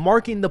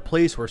 marking the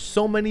place where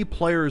so many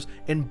players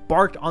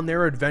embarked on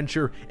their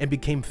adventure and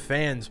became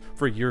fans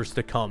for years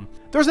to come.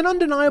 There's an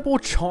undeniable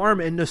charm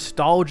and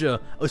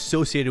nostalgia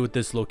associated with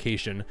this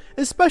location,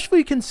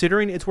 especially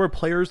considering it's where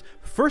players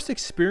first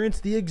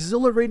experienced the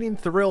exhilarating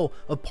thrill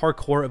of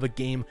parkour of a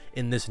game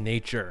in this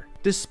nature.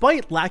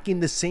 Despite lacking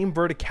the same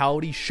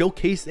verticality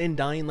showcased in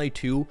Dying Light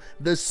 2,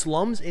 the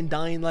slums in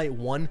Dying Light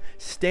 1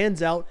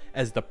 stands out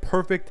as the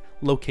perfect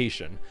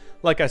location.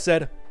 Like I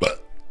said,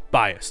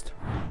 biased.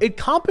 It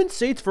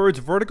compensates for its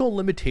vertical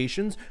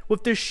limitations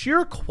with the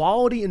sheer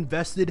quality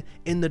invested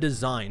in the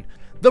design.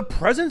 The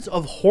presence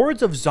of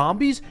hordes of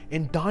zombies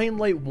in Dying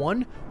Light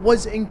 1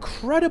 was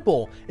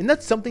incredible, and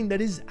that's something that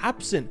is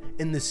absent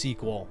in the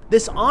sequel.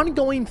 This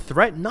ongoing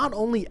threat not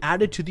only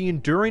added to the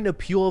enduring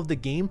appeal of the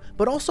game,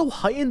 but also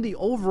heightened the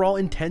overall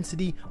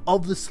intensity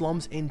of the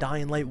slums in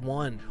Dying Light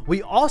 1.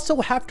 We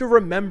also have to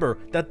remember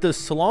that the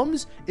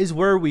slums is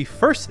where we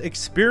first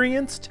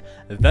experienced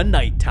the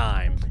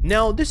nighttime.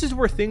 Now, this is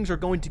where things are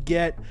going to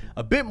get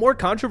a bit more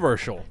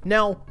controversial.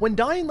 Now, when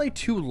Dying Light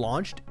 2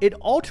 launched, it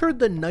altered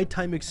the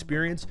nighttime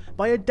experience experience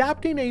by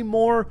adapting a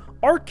more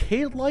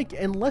arcade-like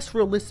and less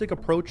realistic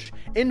approach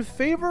in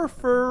favor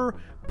for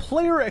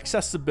player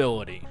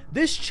accessibility.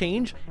 This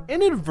change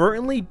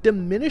inadvertently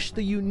diminished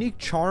the unique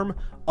charm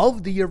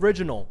of the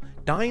original.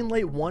 Dying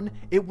Light 1,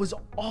 it was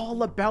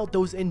all about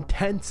those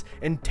intense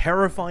and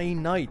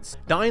terrifying nights.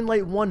 Dying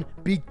Light 1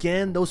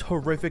 began those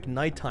horrific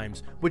night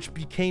times, which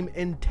became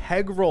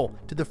integral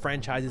to the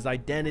franchise's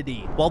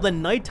identity. While the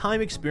nighttime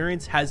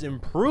experience has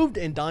improved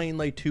in Dying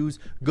Light 2's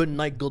Good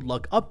Night Good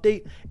Luck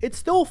update, it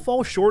still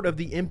falls short of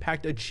the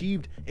impact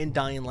achieved in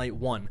Dying Light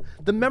 1.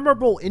 The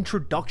memorable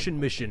introduction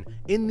mission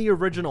in the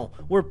original,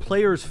 where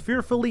players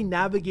fearfully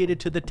navigated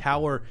to the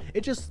tower,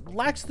 it just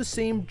lacks the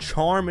same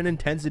charm and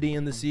intensity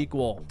in the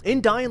sequel. In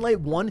Dying Light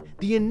 1,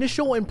 the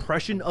initial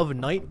impression of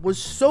night was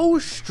so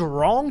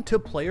strong to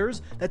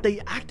players that they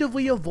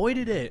actively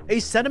avoided it,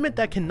 a sentiment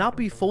that cannot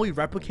be fully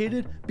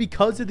replicated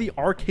because of the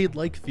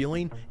arcade-like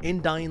feeling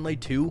in Dying Light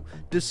 2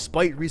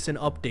 despite recent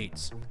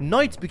updates.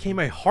 Nights became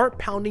a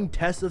heart-pounding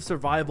test of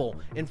survival,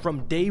 and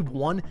from day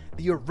one,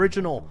 the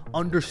original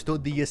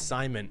understood the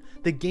assignment.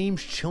 The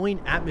game's chilling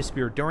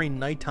atmosphere during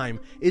nighttime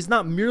is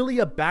not merely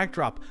a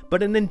backdrop,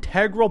 but an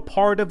integral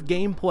part of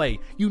gameplay.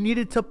 You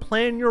needed to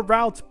plan your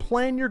routes,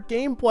 plan your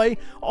gameplay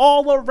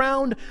all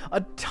around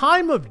a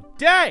time of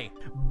day.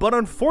 But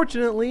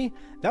unfortunately,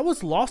 that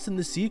was lost in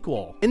the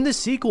sequel. In the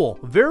sequel,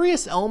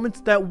 various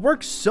elements that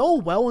worked so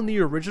well in the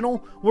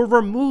original were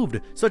removed,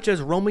 such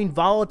as roaming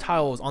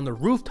volatiles on the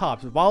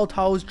rooftops,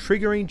 volatiles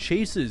triggering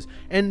chases,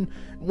 and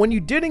when you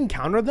did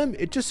encounter them,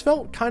 it just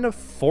felt kind of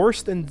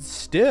forced and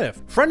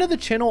stiff. Friend of the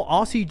channel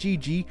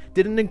AussieGG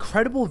did an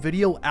incredible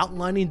video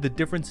outlining the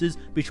differences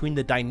between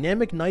the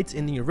dynamic nights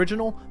in the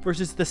original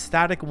versus the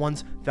static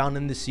ones found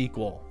in the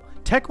sequel.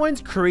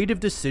 Techwine's creative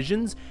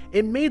decisions,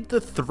 it made the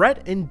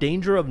threat and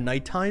danger of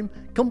nighttime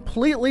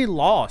completely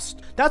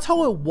lost. That's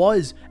how it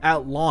was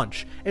at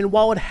launch, and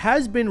while it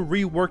has been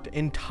reworked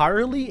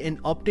entirely in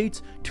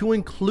updates to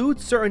include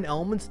certain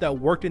elements that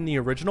worked in the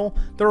original,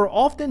 there are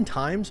often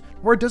times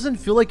where it doesn't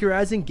feel like you're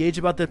as engaged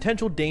about the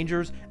potential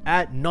dangers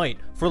at night.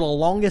 For the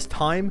longest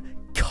time,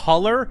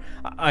 color,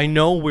 I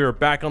know we're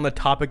back on the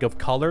topic of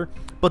color,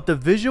 but the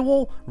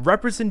visual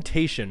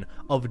representation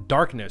of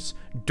darkness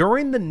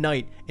during the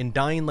night in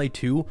Dying Light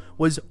 2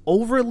 was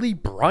overly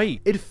bright.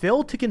 It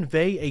failed to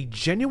convey a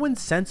genuine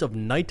sense of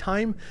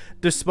nighttime,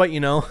 despite,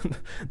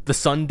 the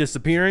sun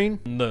disappearing,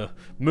 the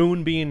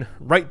moon being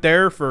right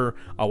there for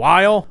a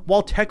while.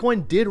 While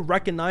Techwine did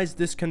recognize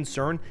this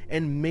concern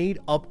and made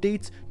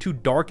updates to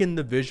darken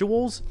the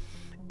visuals,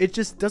 it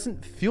just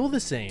doesn't feel the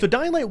same. So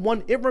Dying Light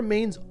 1, it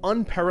remains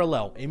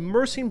unparalleled,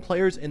 immersing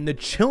players in the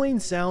chilling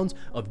sounds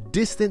of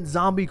distant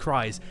zombie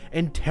cries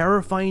and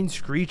terrifying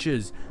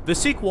screeches. The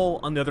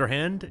sequel, on the other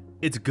hand,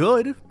 it's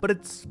good, but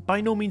it's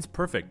by no means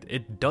perfect.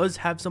 It does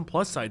have some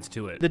plus sides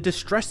to it. The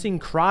distressing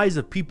cries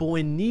of people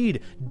in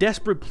need,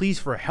 desperate pleas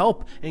for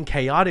help, and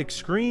chaotic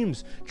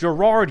screams.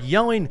 Gerard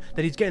yelling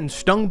that he's getting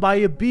stung by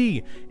a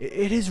bee.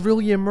 It is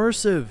really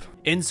immersive.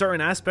 In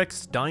certain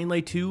aspects, Dying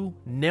Light 2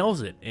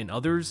 nails it. In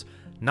others,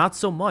 not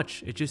so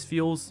much. It just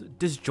feels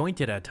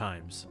disjointed at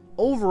times.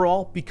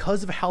 Overall,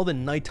 because of how the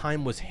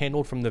nighttime was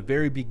handled from the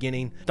very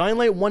beginning, Dying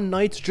Light 1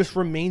 nights just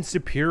remain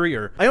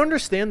superior. I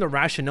understand the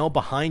rationale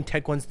behind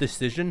Techwine's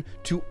decision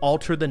to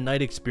alter the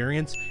night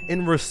experience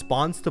in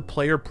response to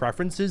player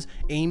preferences,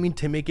 aiming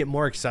to make it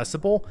more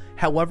accessible.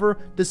 However,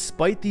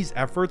 despite these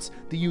efforts,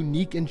 the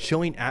unique and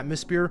chilling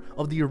atmosphere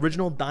of the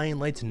original Dying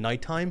Light's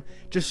nighttime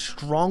just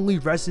strongly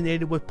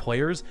resonated with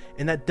players,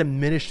 and that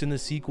diminished in the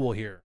sequel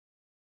here.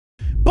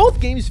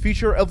 Both games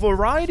feature a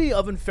variety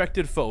of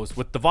infected foes,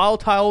 with the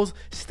volatiles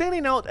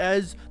standing out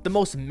as the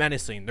most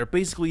menacing. They're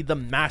basically the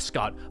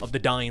mascot of the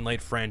Dying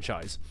Light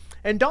franchise.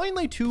 And Dying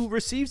Light 2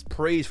 receives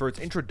praise for its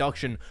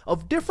introduction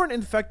of different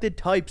infected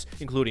types,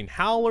 including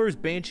howlers,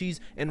 banshees,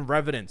 and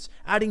revenants,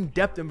 adding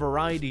depth and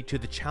variety to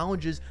the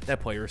challenges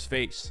that players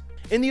face.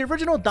 In the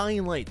original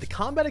Dying Light, the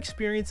combat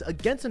experience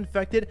against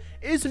infected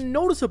is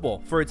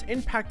noticeable for its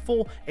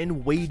impactful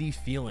and weighty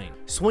feeling.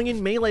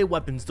 Swinging melee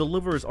weapons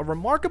delivers a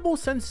remarkable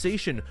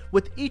sensation,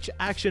 with each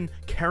action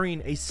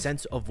carrying a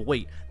sense of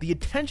weight. The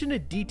attention to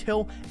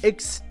detail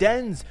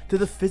extends to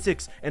the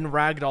physics and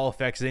ragdoll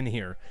effects in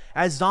here,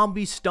 as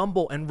zombies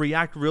stumble and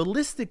react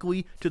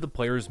realistically to the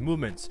player's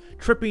movements.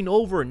 Tripping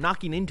over,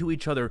 knocking into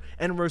each other,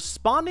 and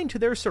responding to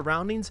their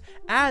surroundings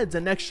adds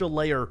an extra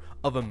layer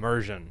of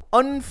immersion.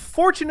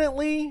 Unfortunately,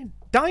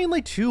 Dying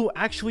Light 2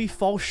 actually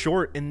falls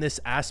short in this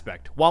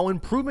aspect. While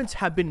improvements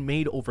have been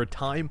made over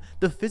time,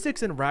 the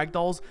physics and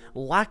ragdolls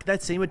lack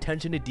that same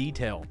attention to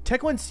detail.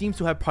 Techwine seems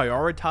to have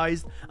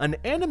prioritized an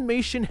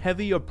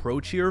animation-heavy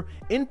approach here,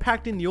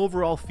 impacting the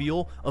overall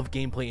feel of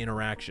gameplay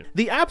interaction.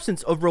 The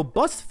absence of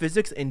robust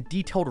physics and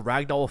detailed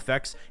ragdoll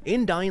effects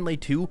in Dying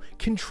Light 2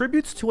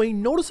 contributes to a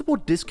noticeable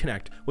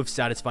disconnect with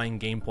satisfying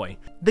gameplay.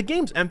 The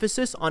game's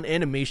emphasis on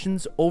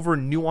animations over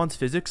nuanced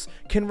physics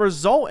can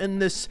result in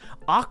this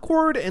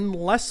awkward and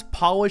less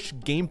polished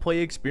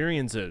gameplay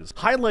experiences,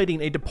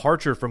 highlighting a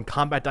departure from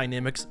combat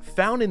dynamics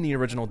found in the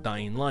original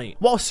Dying Light.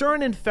 While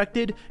certain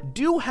infected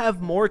do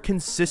have more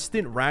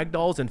consistent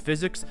ragdolls and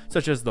physics,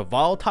 such as the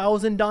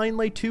volatiles in Dying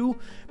Light 2,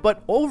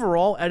 but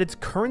overall, at its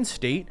current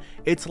state,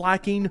 it's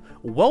lacking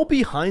well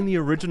behind the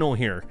original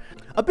here.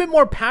 A bit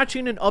more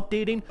patching and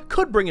updating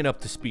could bring it up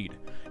to speed.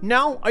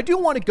 Now, I do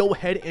want to go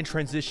ahead and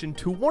transition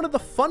to one of the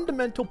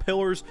fundamental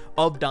pillars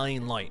of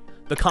Dying Light,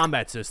 the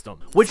combat system,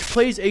 which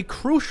plays a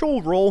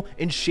crucial role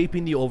in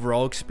shaping the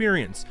overall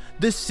experience.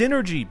 The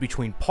synergy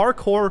between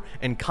parkour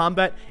and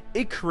combat,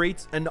 it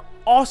creates an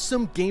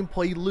awesome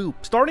gameplay loop.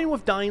 Starting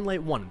with Dying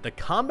Light 1, the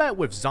combat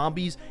with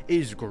zombies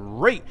is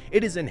great.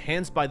 It is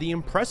enhanced by the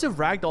impressive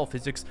ragdoll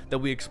physics that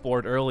we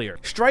explored earlier.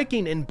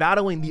 Striking and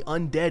battling the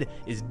undead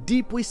is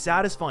deeply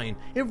satisfying.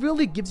 It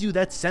really gives you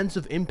that sense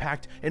of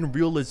impact and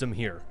realism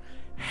here.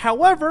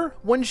 However,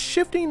 when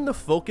shifting the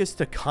focus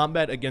to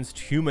combat against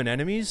human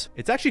enemies,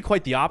 it's actually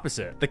quite the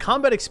opposite. The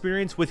combat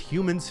experience with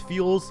humans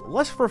feels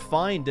less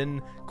refined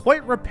and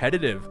quite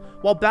repetitive.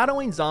 While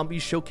battling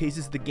zombies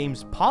showcases the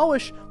game's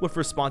polish with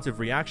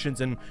responsive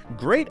reactions and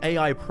great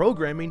AI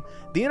programming,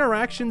 the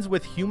interactions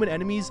with human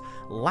enemies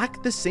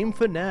lack the same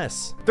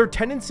finesse. Their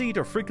tendency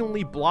to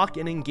frequently block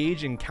and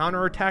engage in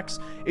counterattacks,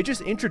 it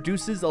just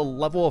introduces a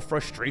level of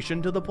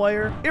frustration to the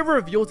player. It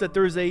reveals that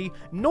there's a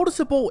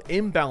noticeable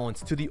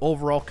imbalance to the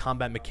overall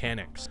combat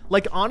mechanics.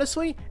 Like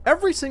honestly,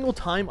 every single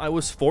time I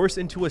was forced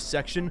into a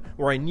section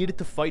where I needed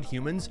to fight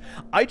humans,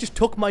 I just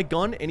took my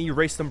gun and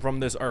erased them from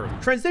this earth.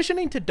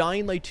 Transitioning to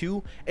Dying Light 2,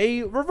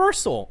 a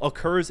reversal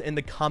occurs in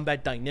the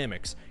combat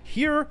dynamics.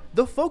 Here,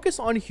 the focus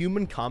on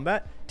human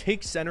combat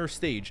takes center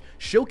stage,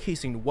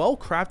 showcasing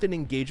well-crafted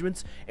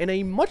engagements and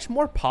a much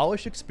more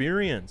polished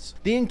experience.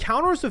 The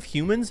encounters of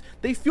humans,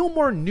 they feel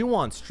more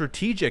nuanced,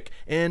 strategic,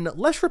 and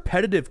less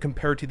repetitive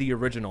compared to the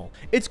original.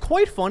 It's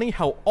quite funny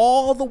how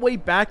all the way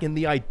back in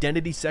the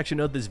identity section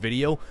of this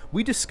video,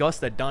 we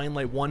discussed that Dying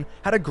Light 1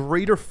 had a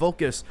greater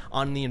focus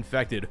on the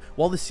infected,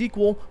 while the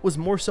sequel was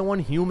more so on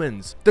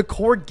humans. The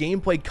core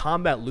gameplay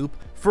combat loop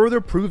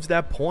further proves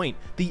that point.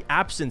 The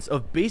absence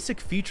of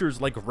basic features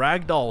like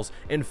ragdolls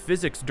and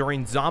physics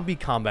during zombie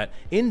combat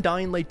in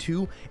Dying Light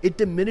 2, it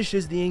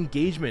diminishes the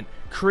engagement,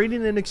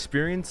 creating an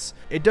experience.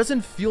 It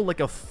doesn't feel like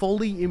a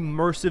fully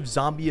immersive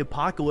zombie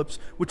apocalypse,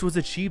 which was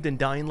achieved in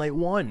Dying Light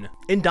 1.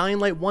 In Dying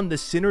Light 1, the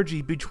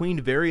synergy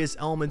between various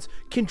elements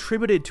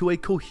contributed to a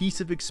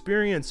cohesive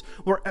experience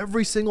where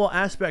every single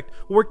aspect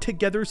worked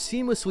together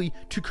seamlessly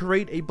to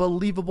create a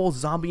believable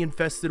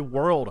zombie-infested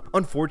world.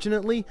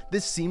 Unfortunately,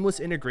 this seamless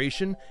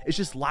integration is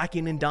just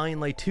lacking in Dying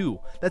Light 2.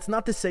 That's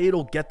not to say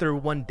it'll get there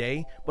one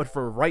day, but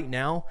for right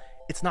now,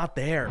 it's not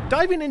there.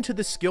 Diving into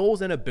the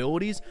skills and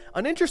abilities,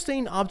 an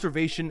interesting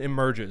observation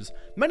emerges.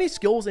 Many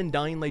skills in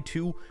Dying Light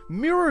 2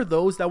 mirror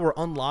those that were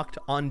unlocked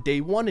on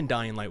day 1 in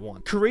Dying Light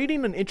 1,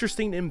 creating an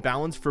interesting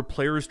imbalance for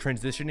players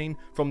transitioning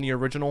from the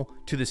original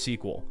to the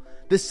sequel.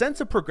 The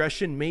sense of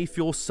progression may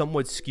feel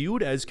somewhat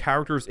skewed as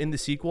characters in the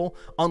sequel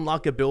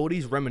unlock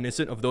abilities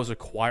reminiscent of those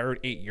acquired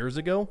 8 years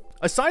ago.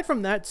 Aside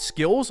from that,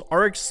 skills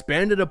are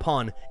expanded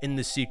upon in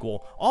the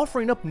sequel,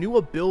 offering up new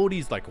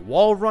abilities like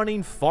wall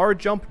running, far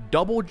jump,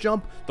 double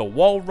jump, the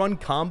wall run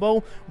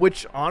combo,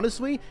 which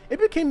honestly, it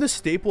became the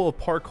staple of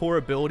parkour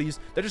abilities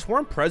that just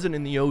weren't present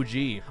in the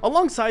OG.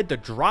 Alongside the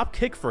drop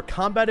kick for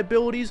combat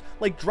abilities,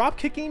 like drop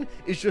kicking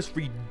is just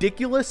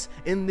ridiculous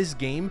in this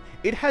game.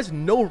 It has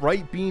no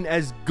right being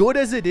as good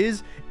as it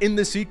is in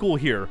the sequel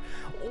here.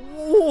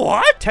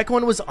 What? Tech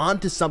One was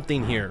onto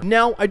something here.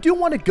 Now, I do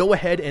want to go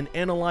ahead and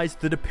analyze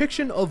the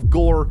depiction of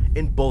gore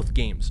in both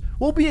games.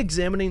 We'll be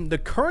examining the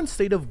current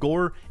state of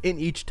gore in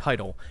each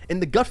title. In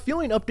the gut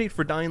feeling update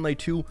for Dying Light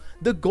 2,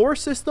 the gore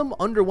system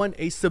underwent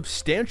a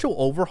substantial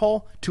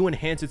overhaul to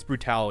enhance its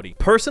brutality.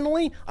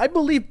 Personally, I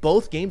believe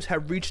both games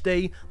have reached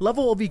a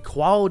level of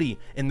equality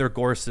in their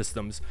gore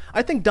systems.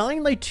 I think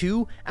Dying Light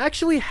 2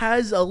 actually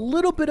has a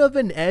little bit of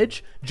an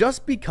edge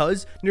just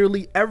because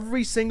nearly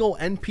every single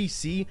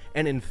NPC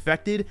and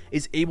infected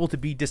is able to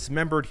be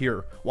dismembered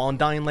here, while in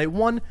Dying Light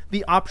 1,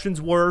 the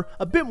options were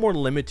a bit more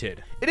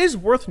limited. It is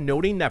worth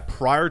noting that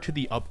prior to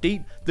the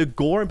update, the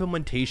gore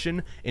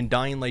implementation in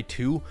Dying Light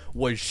 2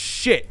 was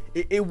shit.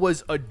 It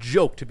was a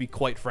joke, to be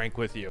quite frank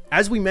with you.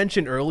 As we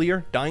mentioned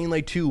earlier, Dying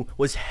Light 2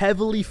 was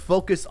heavily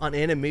focused on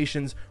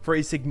animations for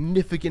a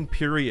significant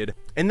period,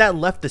 and that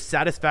left the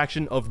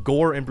satisfaction of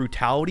gore and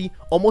brutality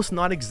almost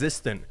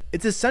non-existent.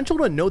 It's essential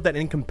to note that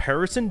in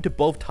comparison to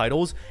both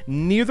titles,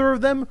 neither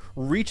of them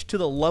reached to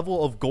the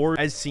level of gore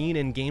as seen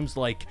in games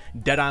like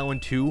Dead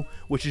Island 2,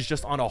 which is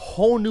just on a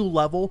whole new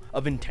level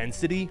of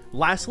intensity.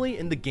 Lastly,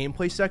 in the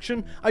gameplay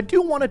section, I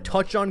do want to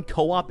touch on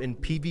co-op and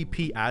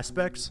PvP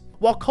aspects.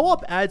 While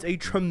co-op adds a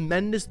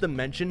tremendous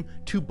dimension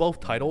to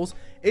both titles,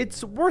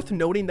 it's worth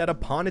noting that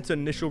upon its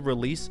initial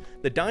release,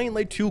 the Dying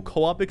Light 2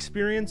 co-op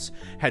experience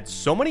had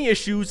so many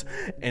issues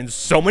and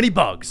so many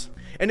bugs.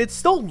 and it's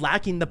still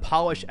lacking the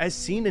polish as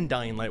seen in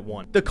Dying Light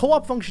 1. The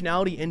co-op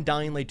functionality in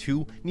Dying Light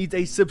 2 needs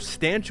a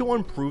substantial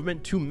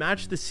improvement to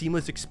match the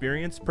seamless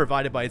experience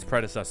provided by its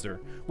predecessor,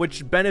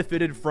 which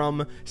benefited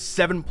from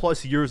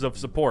 7+ years of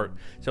support,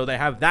 so they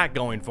have that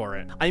going for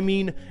it. I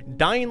mean,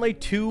 Dying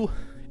Light 2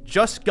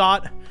 just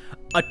got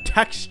a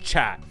text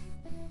chat.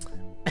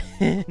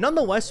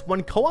 Nonetheless,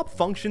 when co-op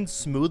functions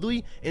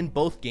smoothly in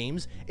both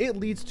games, it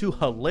leads to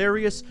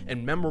hilarious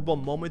and memorable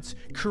moments,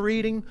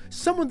 creating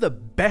some of the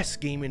best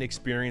gaming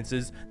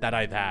experiences that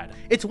I've had.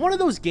 It's one of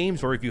those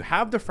games where if you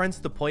have the friends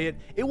to play it,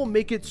 it will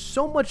make it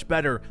so much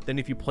better than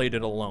if you played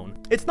it alone.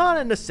 It's not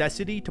a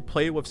necessity to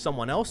play it with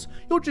someone else,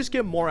 you'll just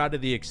get more out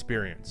of the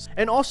experience.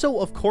 And also,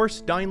 of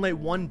course, Dying Light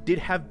 1 did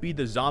have Be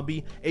the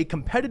Zombie, a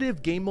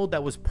competitive game mode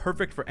that was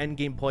perfect for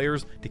endgame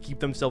players to keep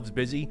themselves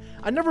busy.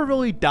 I never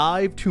really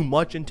dived too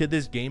much into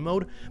this game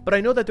mode, but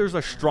I know that there's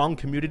a strong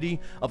community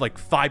of like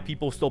 5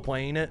 people still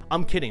playing it.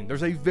 I'm kidding,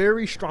 there's a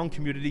very strong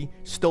community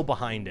still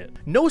behind it.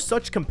 No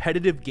such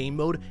competitive game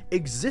mode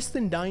exists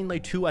in Dying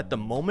Light 2 at the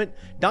moment.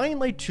 Dying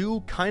Light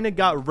 2 kind of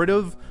got rid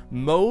of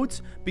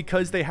modes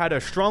because they had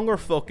a stronger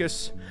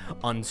focus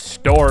on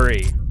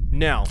story.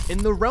 Now, in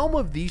the realm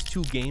of these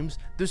two games,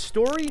 the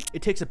story,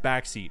 it takes a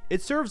backseat.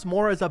 It serves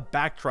more as a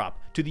backdrop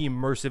to the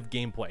immersive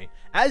gameplay.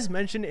 As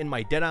mentioned in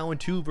my Dead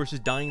Island 2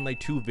 vs Dying Light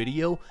 2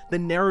 video, the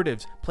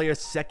narratives play a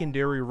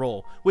secondary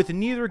role, with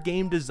neither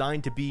game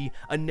designed to be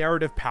a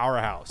narrative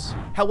powerhouse.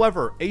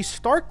 However, a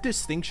stark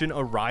distinction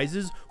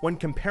arises when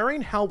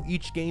comparing how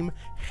each game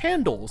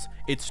handles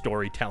its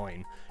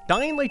storytelling.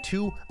 Dying Light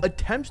 2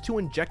 attempts to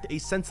inject a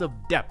sense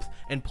of depth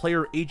and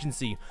player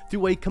agency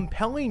through a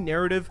compelling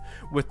narrative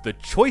with the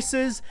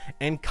choices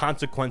and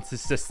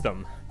consequences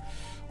system.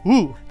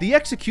 Ooh, the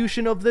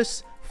execution of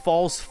this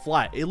falls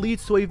flat. It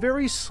leads to a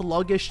very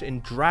sluggish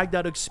and dragged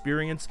out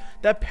experience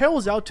that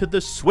pales out to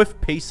the swift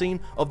pacing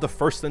of the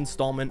first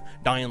installment,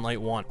 Dying Light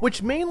 1,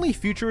 which mainly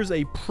features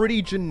a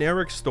pretty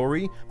generic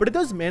story, but it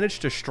does manage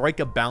to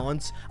strike a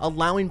balance,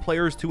 allowing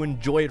players to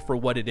enjoy it for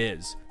what it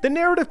is. The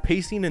narrative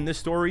pacing in this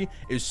story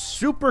is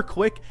super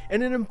quick,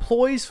 and it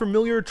employs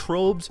familiar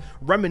tropes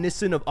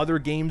reminiscent of other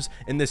games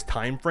in this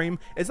time frame.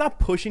 It's not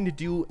pushing to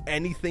do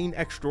anything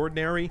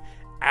extraordinary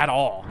at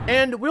all.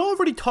 And we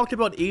already talked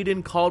about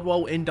Aiden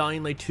Caldwell in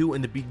Dying Light 2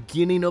 in the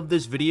beginning of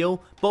this video,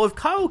 but with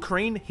Kyle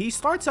Crane, he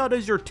starts out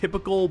as your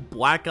typical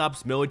Black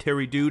Ops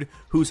military dude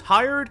who's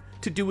hired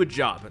to do a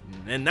job,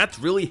 and that's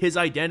really his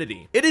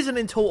identity. It isn't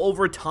until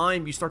over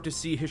time you start to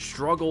see his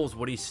struggles,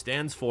 what he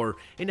stands for,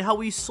 and how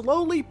he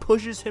slowly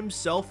pushes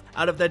himself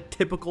out of that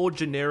typical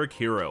generic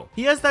hero.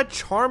 He has that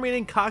charming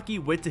and cocky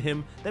wit to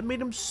him that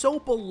made him so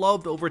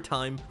beloved over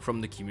time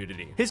from the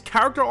community. His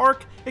character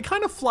arc, it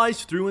kind of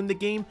flies through in the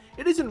game.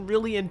 It isn't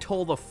really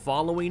until the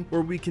following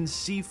where we can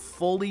see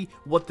fully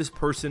what this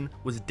person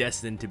was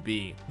destined to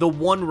be. The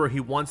one where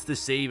he wants to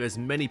save as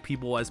many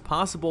people as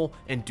possible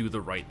and do the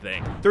right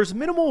thing. There's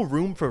minimal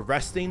room for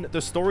resting. The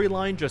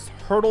storyline just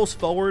hurtles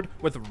forward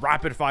with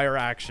rapid fire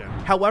action.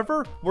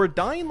 However, where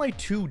Dying Light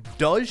 2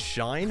 does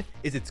shine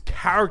is its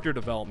character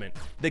development.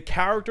 The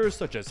characters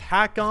such as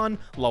Hakon,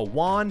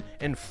 Lawan,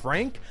 and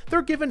Frank,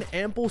 they're given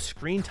ample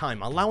screen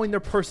time, allowing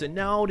their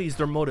personalities,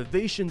 their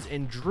motivations,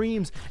 and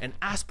dreams and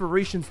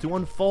aspirations to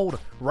unfold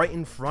right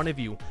in front of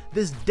you.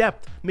 This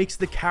depth makes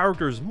the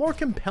characters more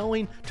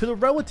compelling to the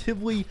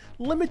relatively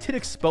limited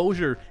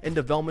exposure and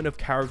development of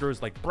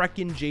characters like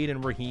Brecken, Jade,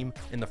 and Raheem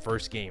in the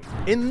first game.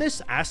 In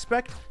this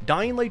aspect,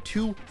 Dying Light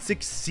 2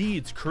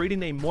 succeeds,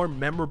 creating a more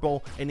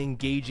memorable and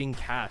engaging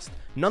cast.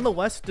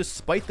 Nonetheless,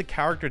 despite the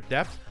character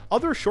depth,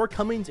 other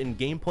shortcomings in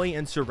gameplay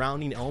and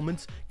surrounding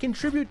elements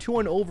contribute to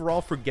an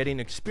overall forgetting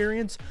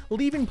experience,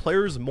 leaving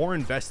players more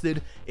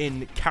invested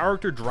in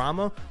character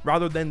drama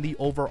rather than the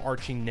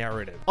overarching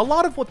narrative. A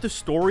lot of what the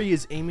story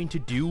is aiming to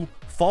do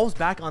falls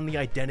back on the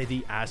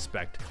identity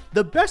aspect.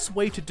 The best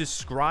way to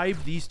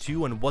describe these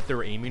two and what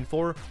they're aiming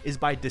for is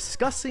by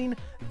discussing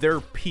their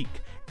peak,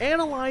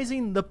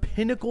 analyzing the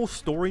pinnacle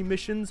story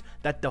missions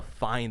that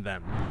define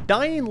them.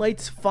 Dying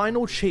Light's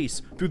final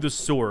chase through the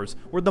sewers,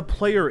 where the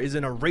player is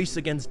in a race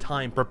against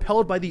time,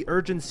 propelled by the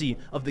urgency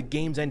of the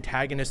game's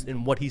antagonist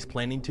and what he's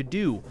planning to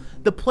do.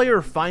 The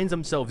player finds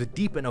themselves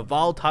deep in a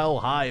volatile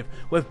hive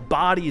with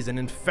bodies and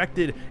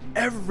infected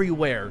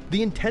everywhere.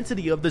 The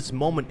intensity of this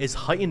moment is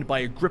heightened by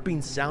a gripping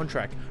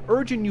soundtrack,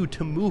 urging you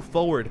to move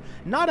forward,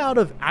 not out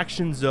of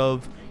actions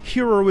of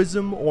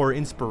heroism or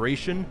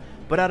inspiration,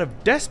 but out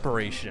of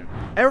desperation.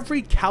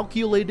 Every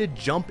calculated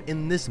jump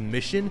in this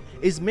mission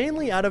is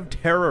mainly out of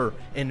terror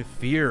and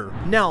fear.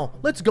 Now,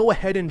 let's go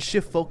ahead and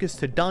shift focus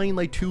to Dying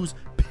Light 2's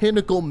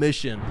pinnacle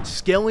mission,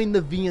 scaling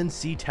the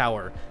VNC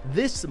tower.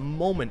 This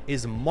moment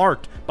is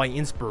marked by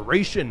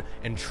inspiration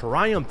and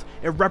triumph.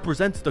 It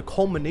represents the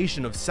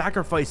culmination of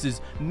sacrifices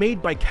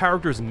made by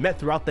characters met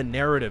throughout the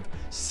narrative.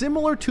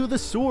 Similar to the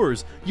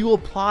sewers, you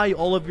apply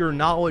all of your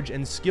knowledge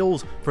and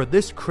skills for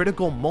this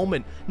critical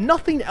moment.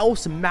 Nothing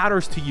else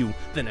matters to you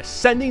then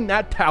ascending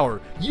that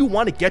tower, you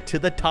want to get to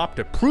the top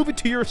to prove it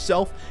to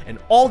yourself and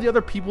all the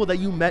other people that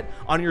you met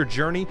on your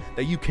journey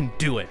that you can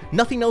do it.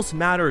 Nothing else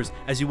matters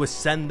as you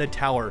ascend the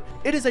tower.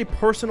 It is a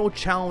personal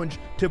challenge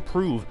to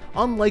prove,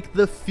 unlike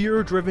the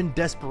fear-driven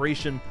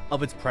desperation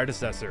of its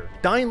predecessor.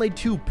 Dying Light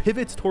 2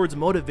 pivots towards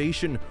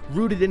motivation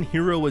rooted in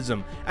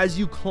heroism. As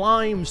you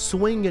climb,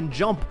 swing, and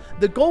jump,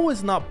 the goal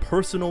is not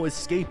personal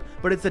escape,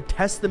 but it's a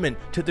testament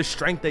to the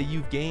strength that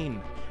you've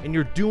gained. And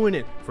you're doing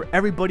it for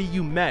everybody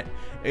you met,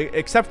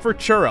 except for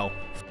Churro.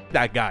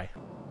 That guy.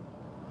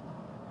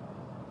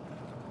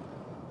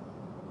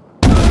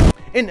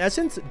 In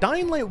essence,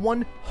 Dying Light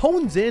 1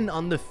 hones in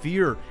on the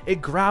fear. It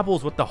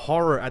grapples with the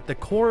horror at the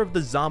core of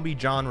the zombie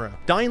genre.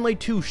 Dying Light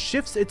 2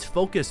 shifts its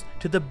focus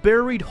to the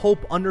buried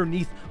hope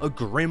underneath a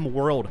grim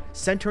world,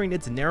 centering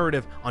its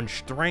narrative on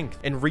strength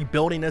and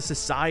rebuilding a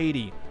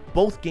society.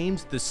 Both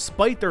games,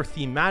 despite their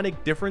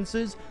thematic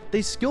differences,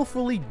 they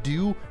skillfully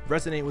do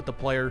resonate with the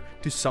player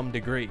to some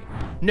degree.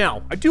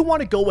 Now, I do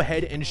want to go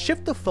ahead and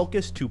shift the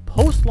focus to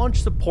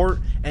post-launch support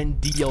and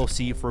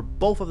DLC for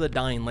both of the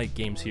Dying Light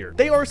games here.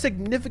 They are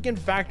significant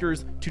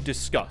factors to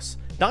discuss.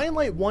 Dying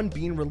Light 1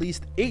 being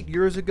released 8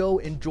 years ago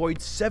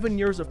enjoyed 7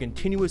 years of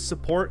continuous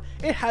support.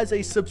 It has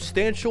a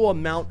substantial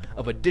amount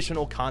of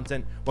additional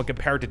content when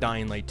compared to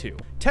Dying Light 2.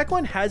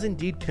 Techland has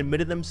indeed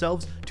committed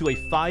themselves to a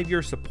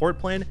 5-year support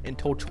plan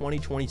until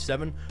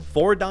 2027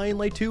 for Dying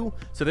Light 2,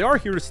 so they are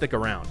here to stick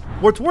around.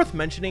 What's worth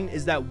mentioning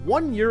is that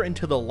 1 year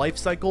into the life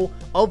cycle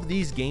of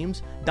these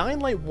games, Dying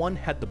Light 1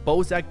 had the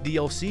Bozak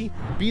DLC,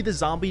 Be the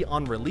Zombie,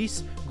 on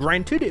release.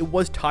 Granted, it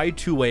was tied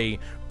to a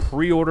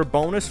pre-order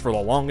bonus for the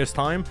longest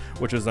time,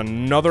 which is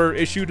another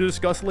issue to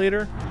discuss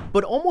later.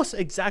 But almost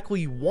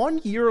exactly 1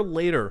 year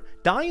later,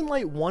 Dying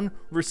Light 1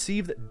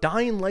 received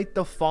Dying Light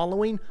The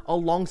Following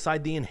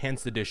alongside the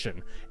Enhanced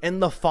Edition,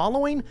 and The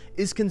Following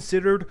is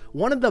considered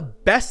one of the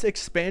best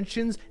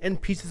expansions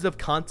and pieces of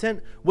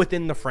content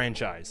within the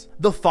franchise.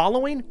 The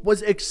Following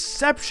was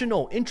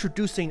exceptional,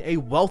 introducing a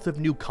wealth of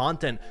new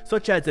content,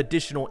 such as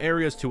additional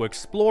areas to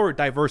explore,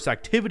 diverse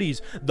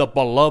activities, the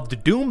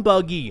beloved Doom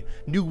Buggy,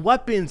 new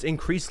weapons,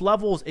 increased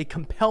levels, a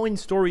compelling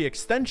story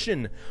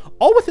extension,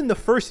 all within the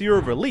first year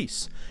of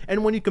release.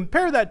 And when you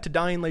compare that to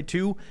Dying Light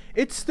 2,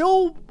 it's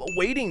still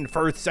waiting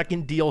for its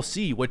second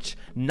DLC, which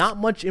not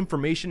much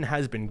information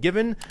has been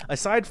given,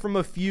 aside from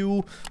a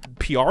few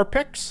PR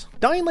pics.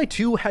 Dying Light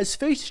 2 has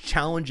faced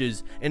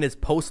challenges in its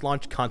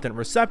post-launch content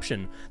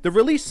reception. The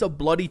release of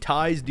Bloody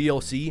Ties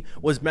DLC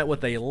was met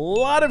with a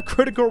lot of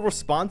critical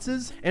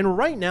responses, and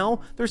right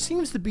now, there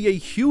seems to be a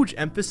huge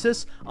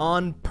emphasis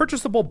on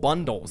purchasable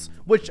bundles,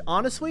 which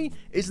honestly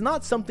is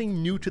not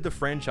something new to the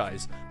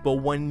franchise, but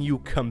when you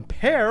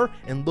compare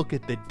and look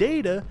at the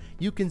data,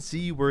 you can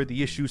see where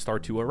the issues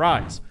start to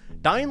arise.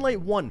 Dying Light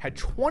 1 had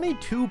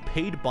 22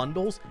 paid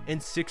bundles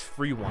and 6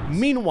 free ones.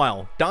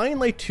 Meanwhile, Dying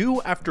Light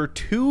 2, after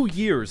 2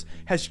 years,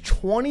 has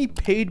 20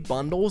 paid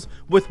bundles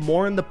with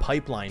more in the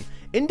pipeline,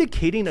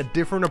 indicating a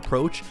different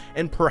approach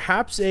and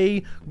perhaps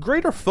a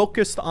greater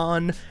focus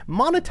on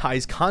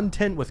monetized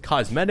content with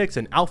cosmetics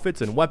and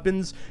outfits and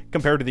weapons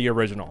compared to the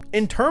original.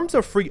 In terms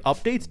of free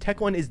updates,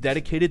 Techland is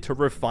dedicated to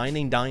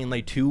refining Dying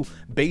Light 2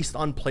 based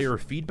on player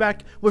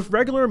feedback with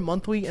regular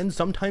monthly and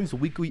sometimes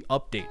weekly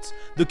updates.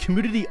 The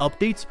community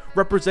updates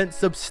represent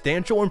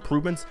substantial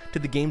improvements to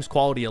the game's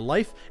quality of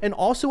life and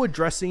also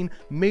addressing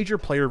major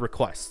player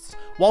requests.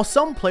 While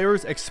some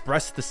players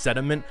express the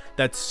sentiment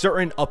that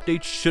certain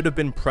updates should have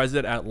been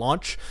present at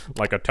launch,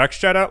 like a text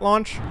chat at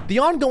launch, the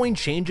ongoing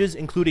changes,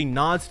 including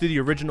nods to the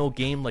original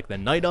game like the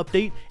night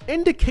update,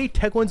 indicate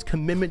Techland's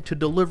commitment to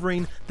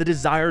delivering the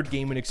desired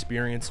gaming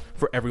experience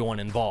for everyone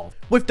involved.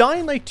 With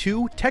Dying Light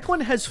 2,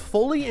 Techland has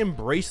fully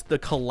embraced the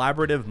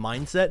collaborative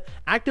mindset,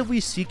 actively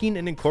seeking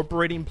and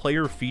incorporating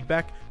player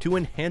feedback to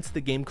enhance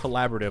the game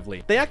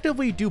collaboratively. They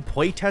actively do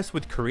playtests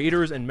with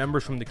creators and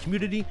members from the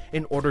community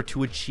in order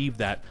to achieve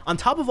that. On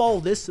top of all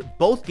of this,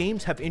 both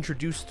games have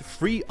introduced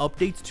free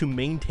updates to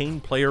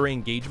maintain player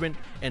engagement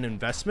and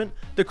investment.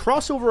 The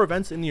crossover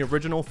events in the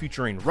original,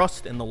 featuring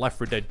Rust and the Left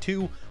 4 Dead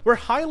 2, were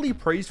highly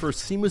praised for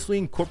seamlessly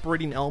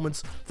incorporating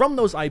elements from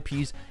those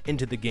IPs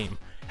into the game.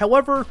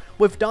 However,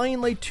 with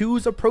Dying Light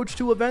 2's approach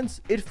to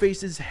events, it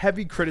faces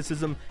heavy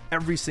criticism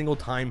every single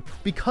time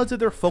because of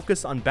their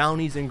focus on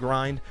bounties and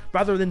grind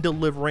rather than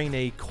delivering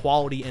a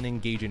quality and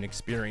engaging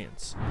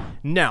experience.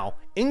 Now,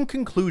 in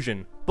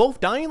conclusion,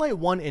 both Dying Light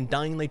 1 and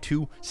Dying Light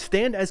 2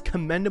 stand as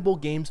commendable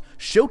games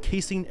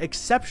showcasing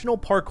exceptional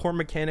parkour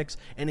mechanics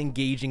and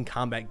engaging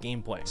combat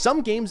gameplay.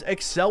 Some games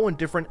excel in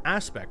different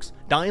aspects.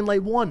 Dying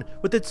Light 1,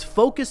 with its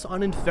focus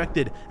on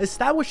Infected,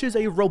 establishes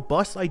a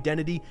robust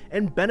identity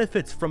and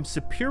benefits from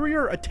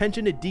superior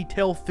attention to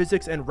detail,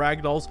 physics, and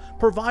ragdolls,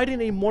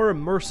 providing a more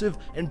immersive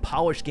and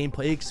polished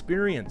gameplay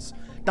experience.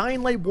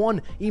 Dying Light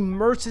 1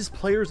 immerses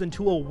players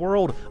into a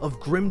world of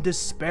grim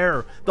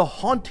despair. The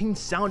haunting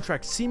soundtrack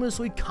soundtrack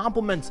seamlessly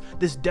complements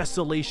this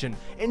desolation,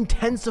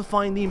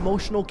 intensifying the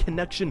emotional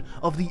connection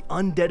of the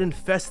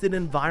undead-infested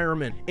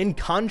environment. In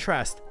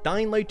contrast,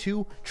 Dying Light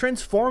 2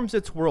 transforms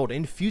its world,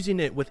 infusing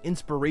it with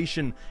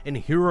inspiration and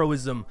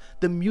heroism.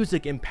 The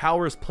music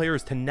empowers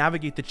players to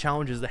navigate the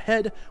challenges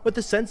ahead with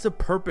a sense of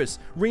purpose,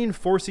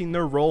 reinforcing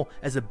their role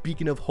as a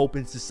beacon of hope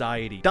in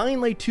society.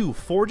 Dying Light 2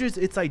 forges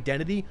its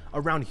identity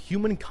around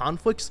human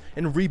conflicts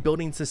and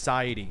rebuilding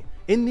society.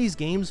 In these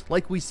games,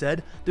 like we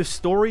said, the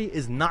story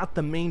is not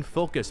the main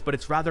focus, but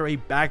it's rather a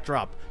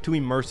backdrop to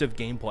immersive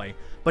gameplay.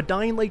 But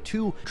Dying Light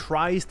 2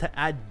 tries to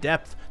add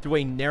depth through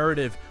a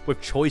narrative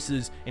with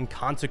choices and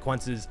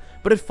consequences,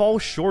 but it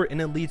falls short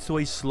and it leads to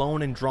a slow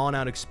and drawn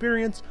out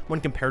experience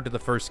when compared to the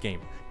first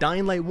game.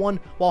 Dying Light 1,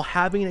 while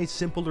having a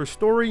simpler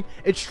story,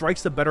 it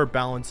strikes a better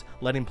balance,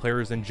 letting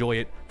players enjoy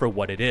it for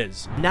what it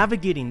is.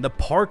 Navigating the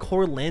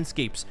parkour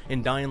landscapes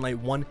in Dying Light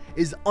 1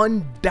 is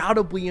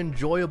undoubtedly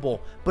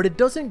enjoyable, but it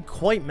doesn't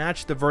quite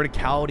match the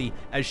verticality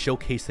as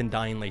showcased in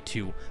Dying Light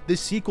 2. The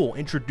sequel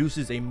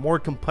introduces a more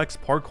complex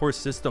parkour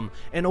system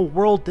and a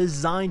world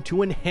designed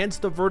to enhance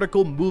the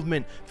vertical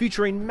movement,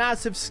 featuring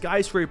massive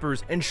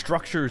skyscrapers and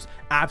structures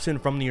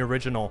absent from the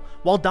original.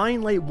 While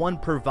Dying Light 1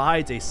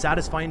 provides a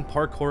satisfying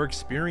parkour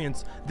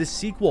experience, the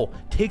sequel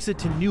takes it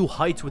to new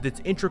heights with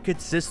its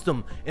intricate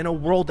system in a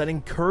world that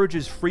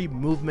encourages free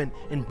movement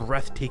in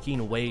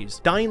breathtaking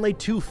ways. Dying Light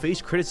 2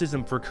 faced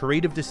criticism for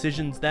creative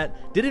decisions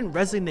that didn't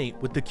resonate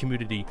with the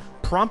community,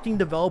 prompting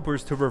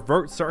developers to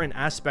revert certain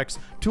aspects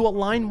to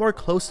align more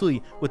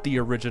closely with the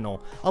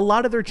original. A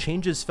lot of their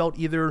changes felt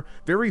either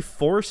very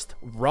forced,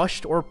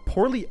 rushed, or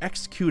poorly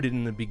executed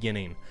in the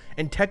beginning.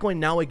 And Techland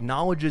now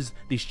acknowledges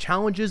these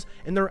challenges,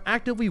 and they're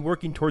actively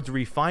working towards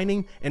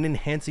refining and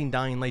enhancing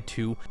Dying Light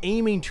 2,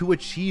 aiming to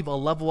achieve a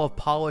level of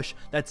polish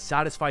that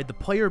satisfied the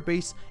player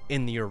base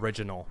in the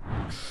original.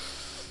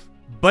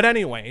 But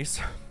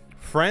anyways,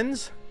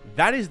 friends,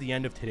 that is the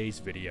end of today's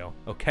video,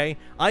 okay?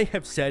 I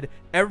have said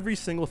every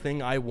single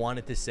thing I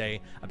wanted to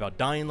say about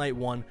Dying Light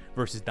 1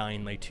 versus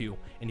Dying Light 2.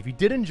 And if you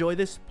did enjoy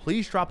this,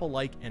 please drop a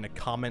like and a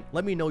comment.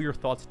 Let me know your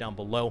thoughts down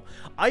below.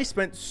 I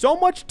spent so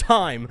much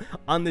time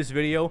on this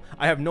video.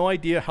 I have no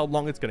idea how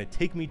long it's going to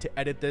take me to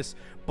edit this.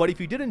 But if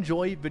you did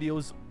enjoy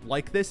videos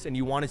like this and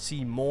you want to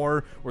see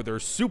more where they're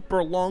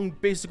super long,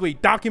 basically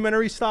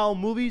documentary style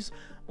movies,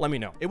 let me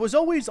know. It was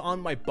always on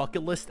my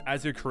bucket list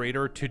as a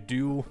creator to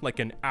do like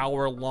an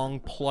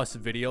hour-long plus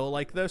video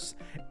like this,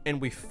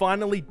 and we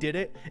finally did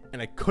it, and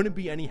I couldn't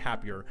be any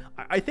happier.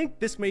 I think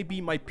this may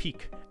be my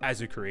peak as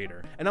a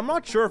creator, and I'm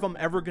not sure if I'm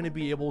ever going to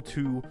be able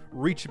to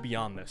reach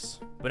beyond this.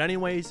 But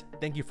anyways,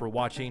 thank you for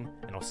watching,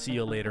 and I'll see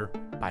you later.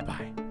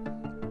 Bye-bye.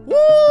 Woo!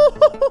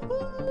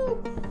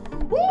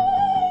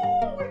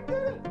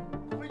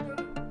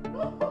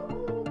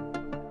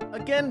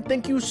 Again,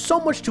 thank you so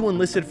much to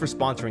Enlisted for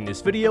sponsoring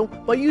this video.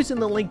 By using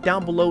the link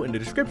down below in the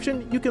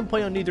description, you can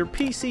play on either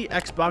PC,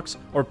 Xbox,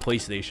 or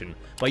PlayStation.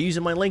 By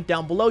using my link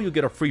down below, you'll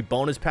get a free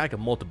bonus pack of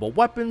multiple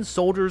weapons,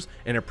 soldiers,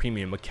 and a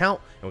premium account.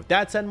 And with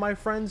that said, my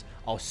friends,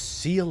 I'll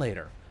see you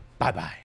later. Bye-bye.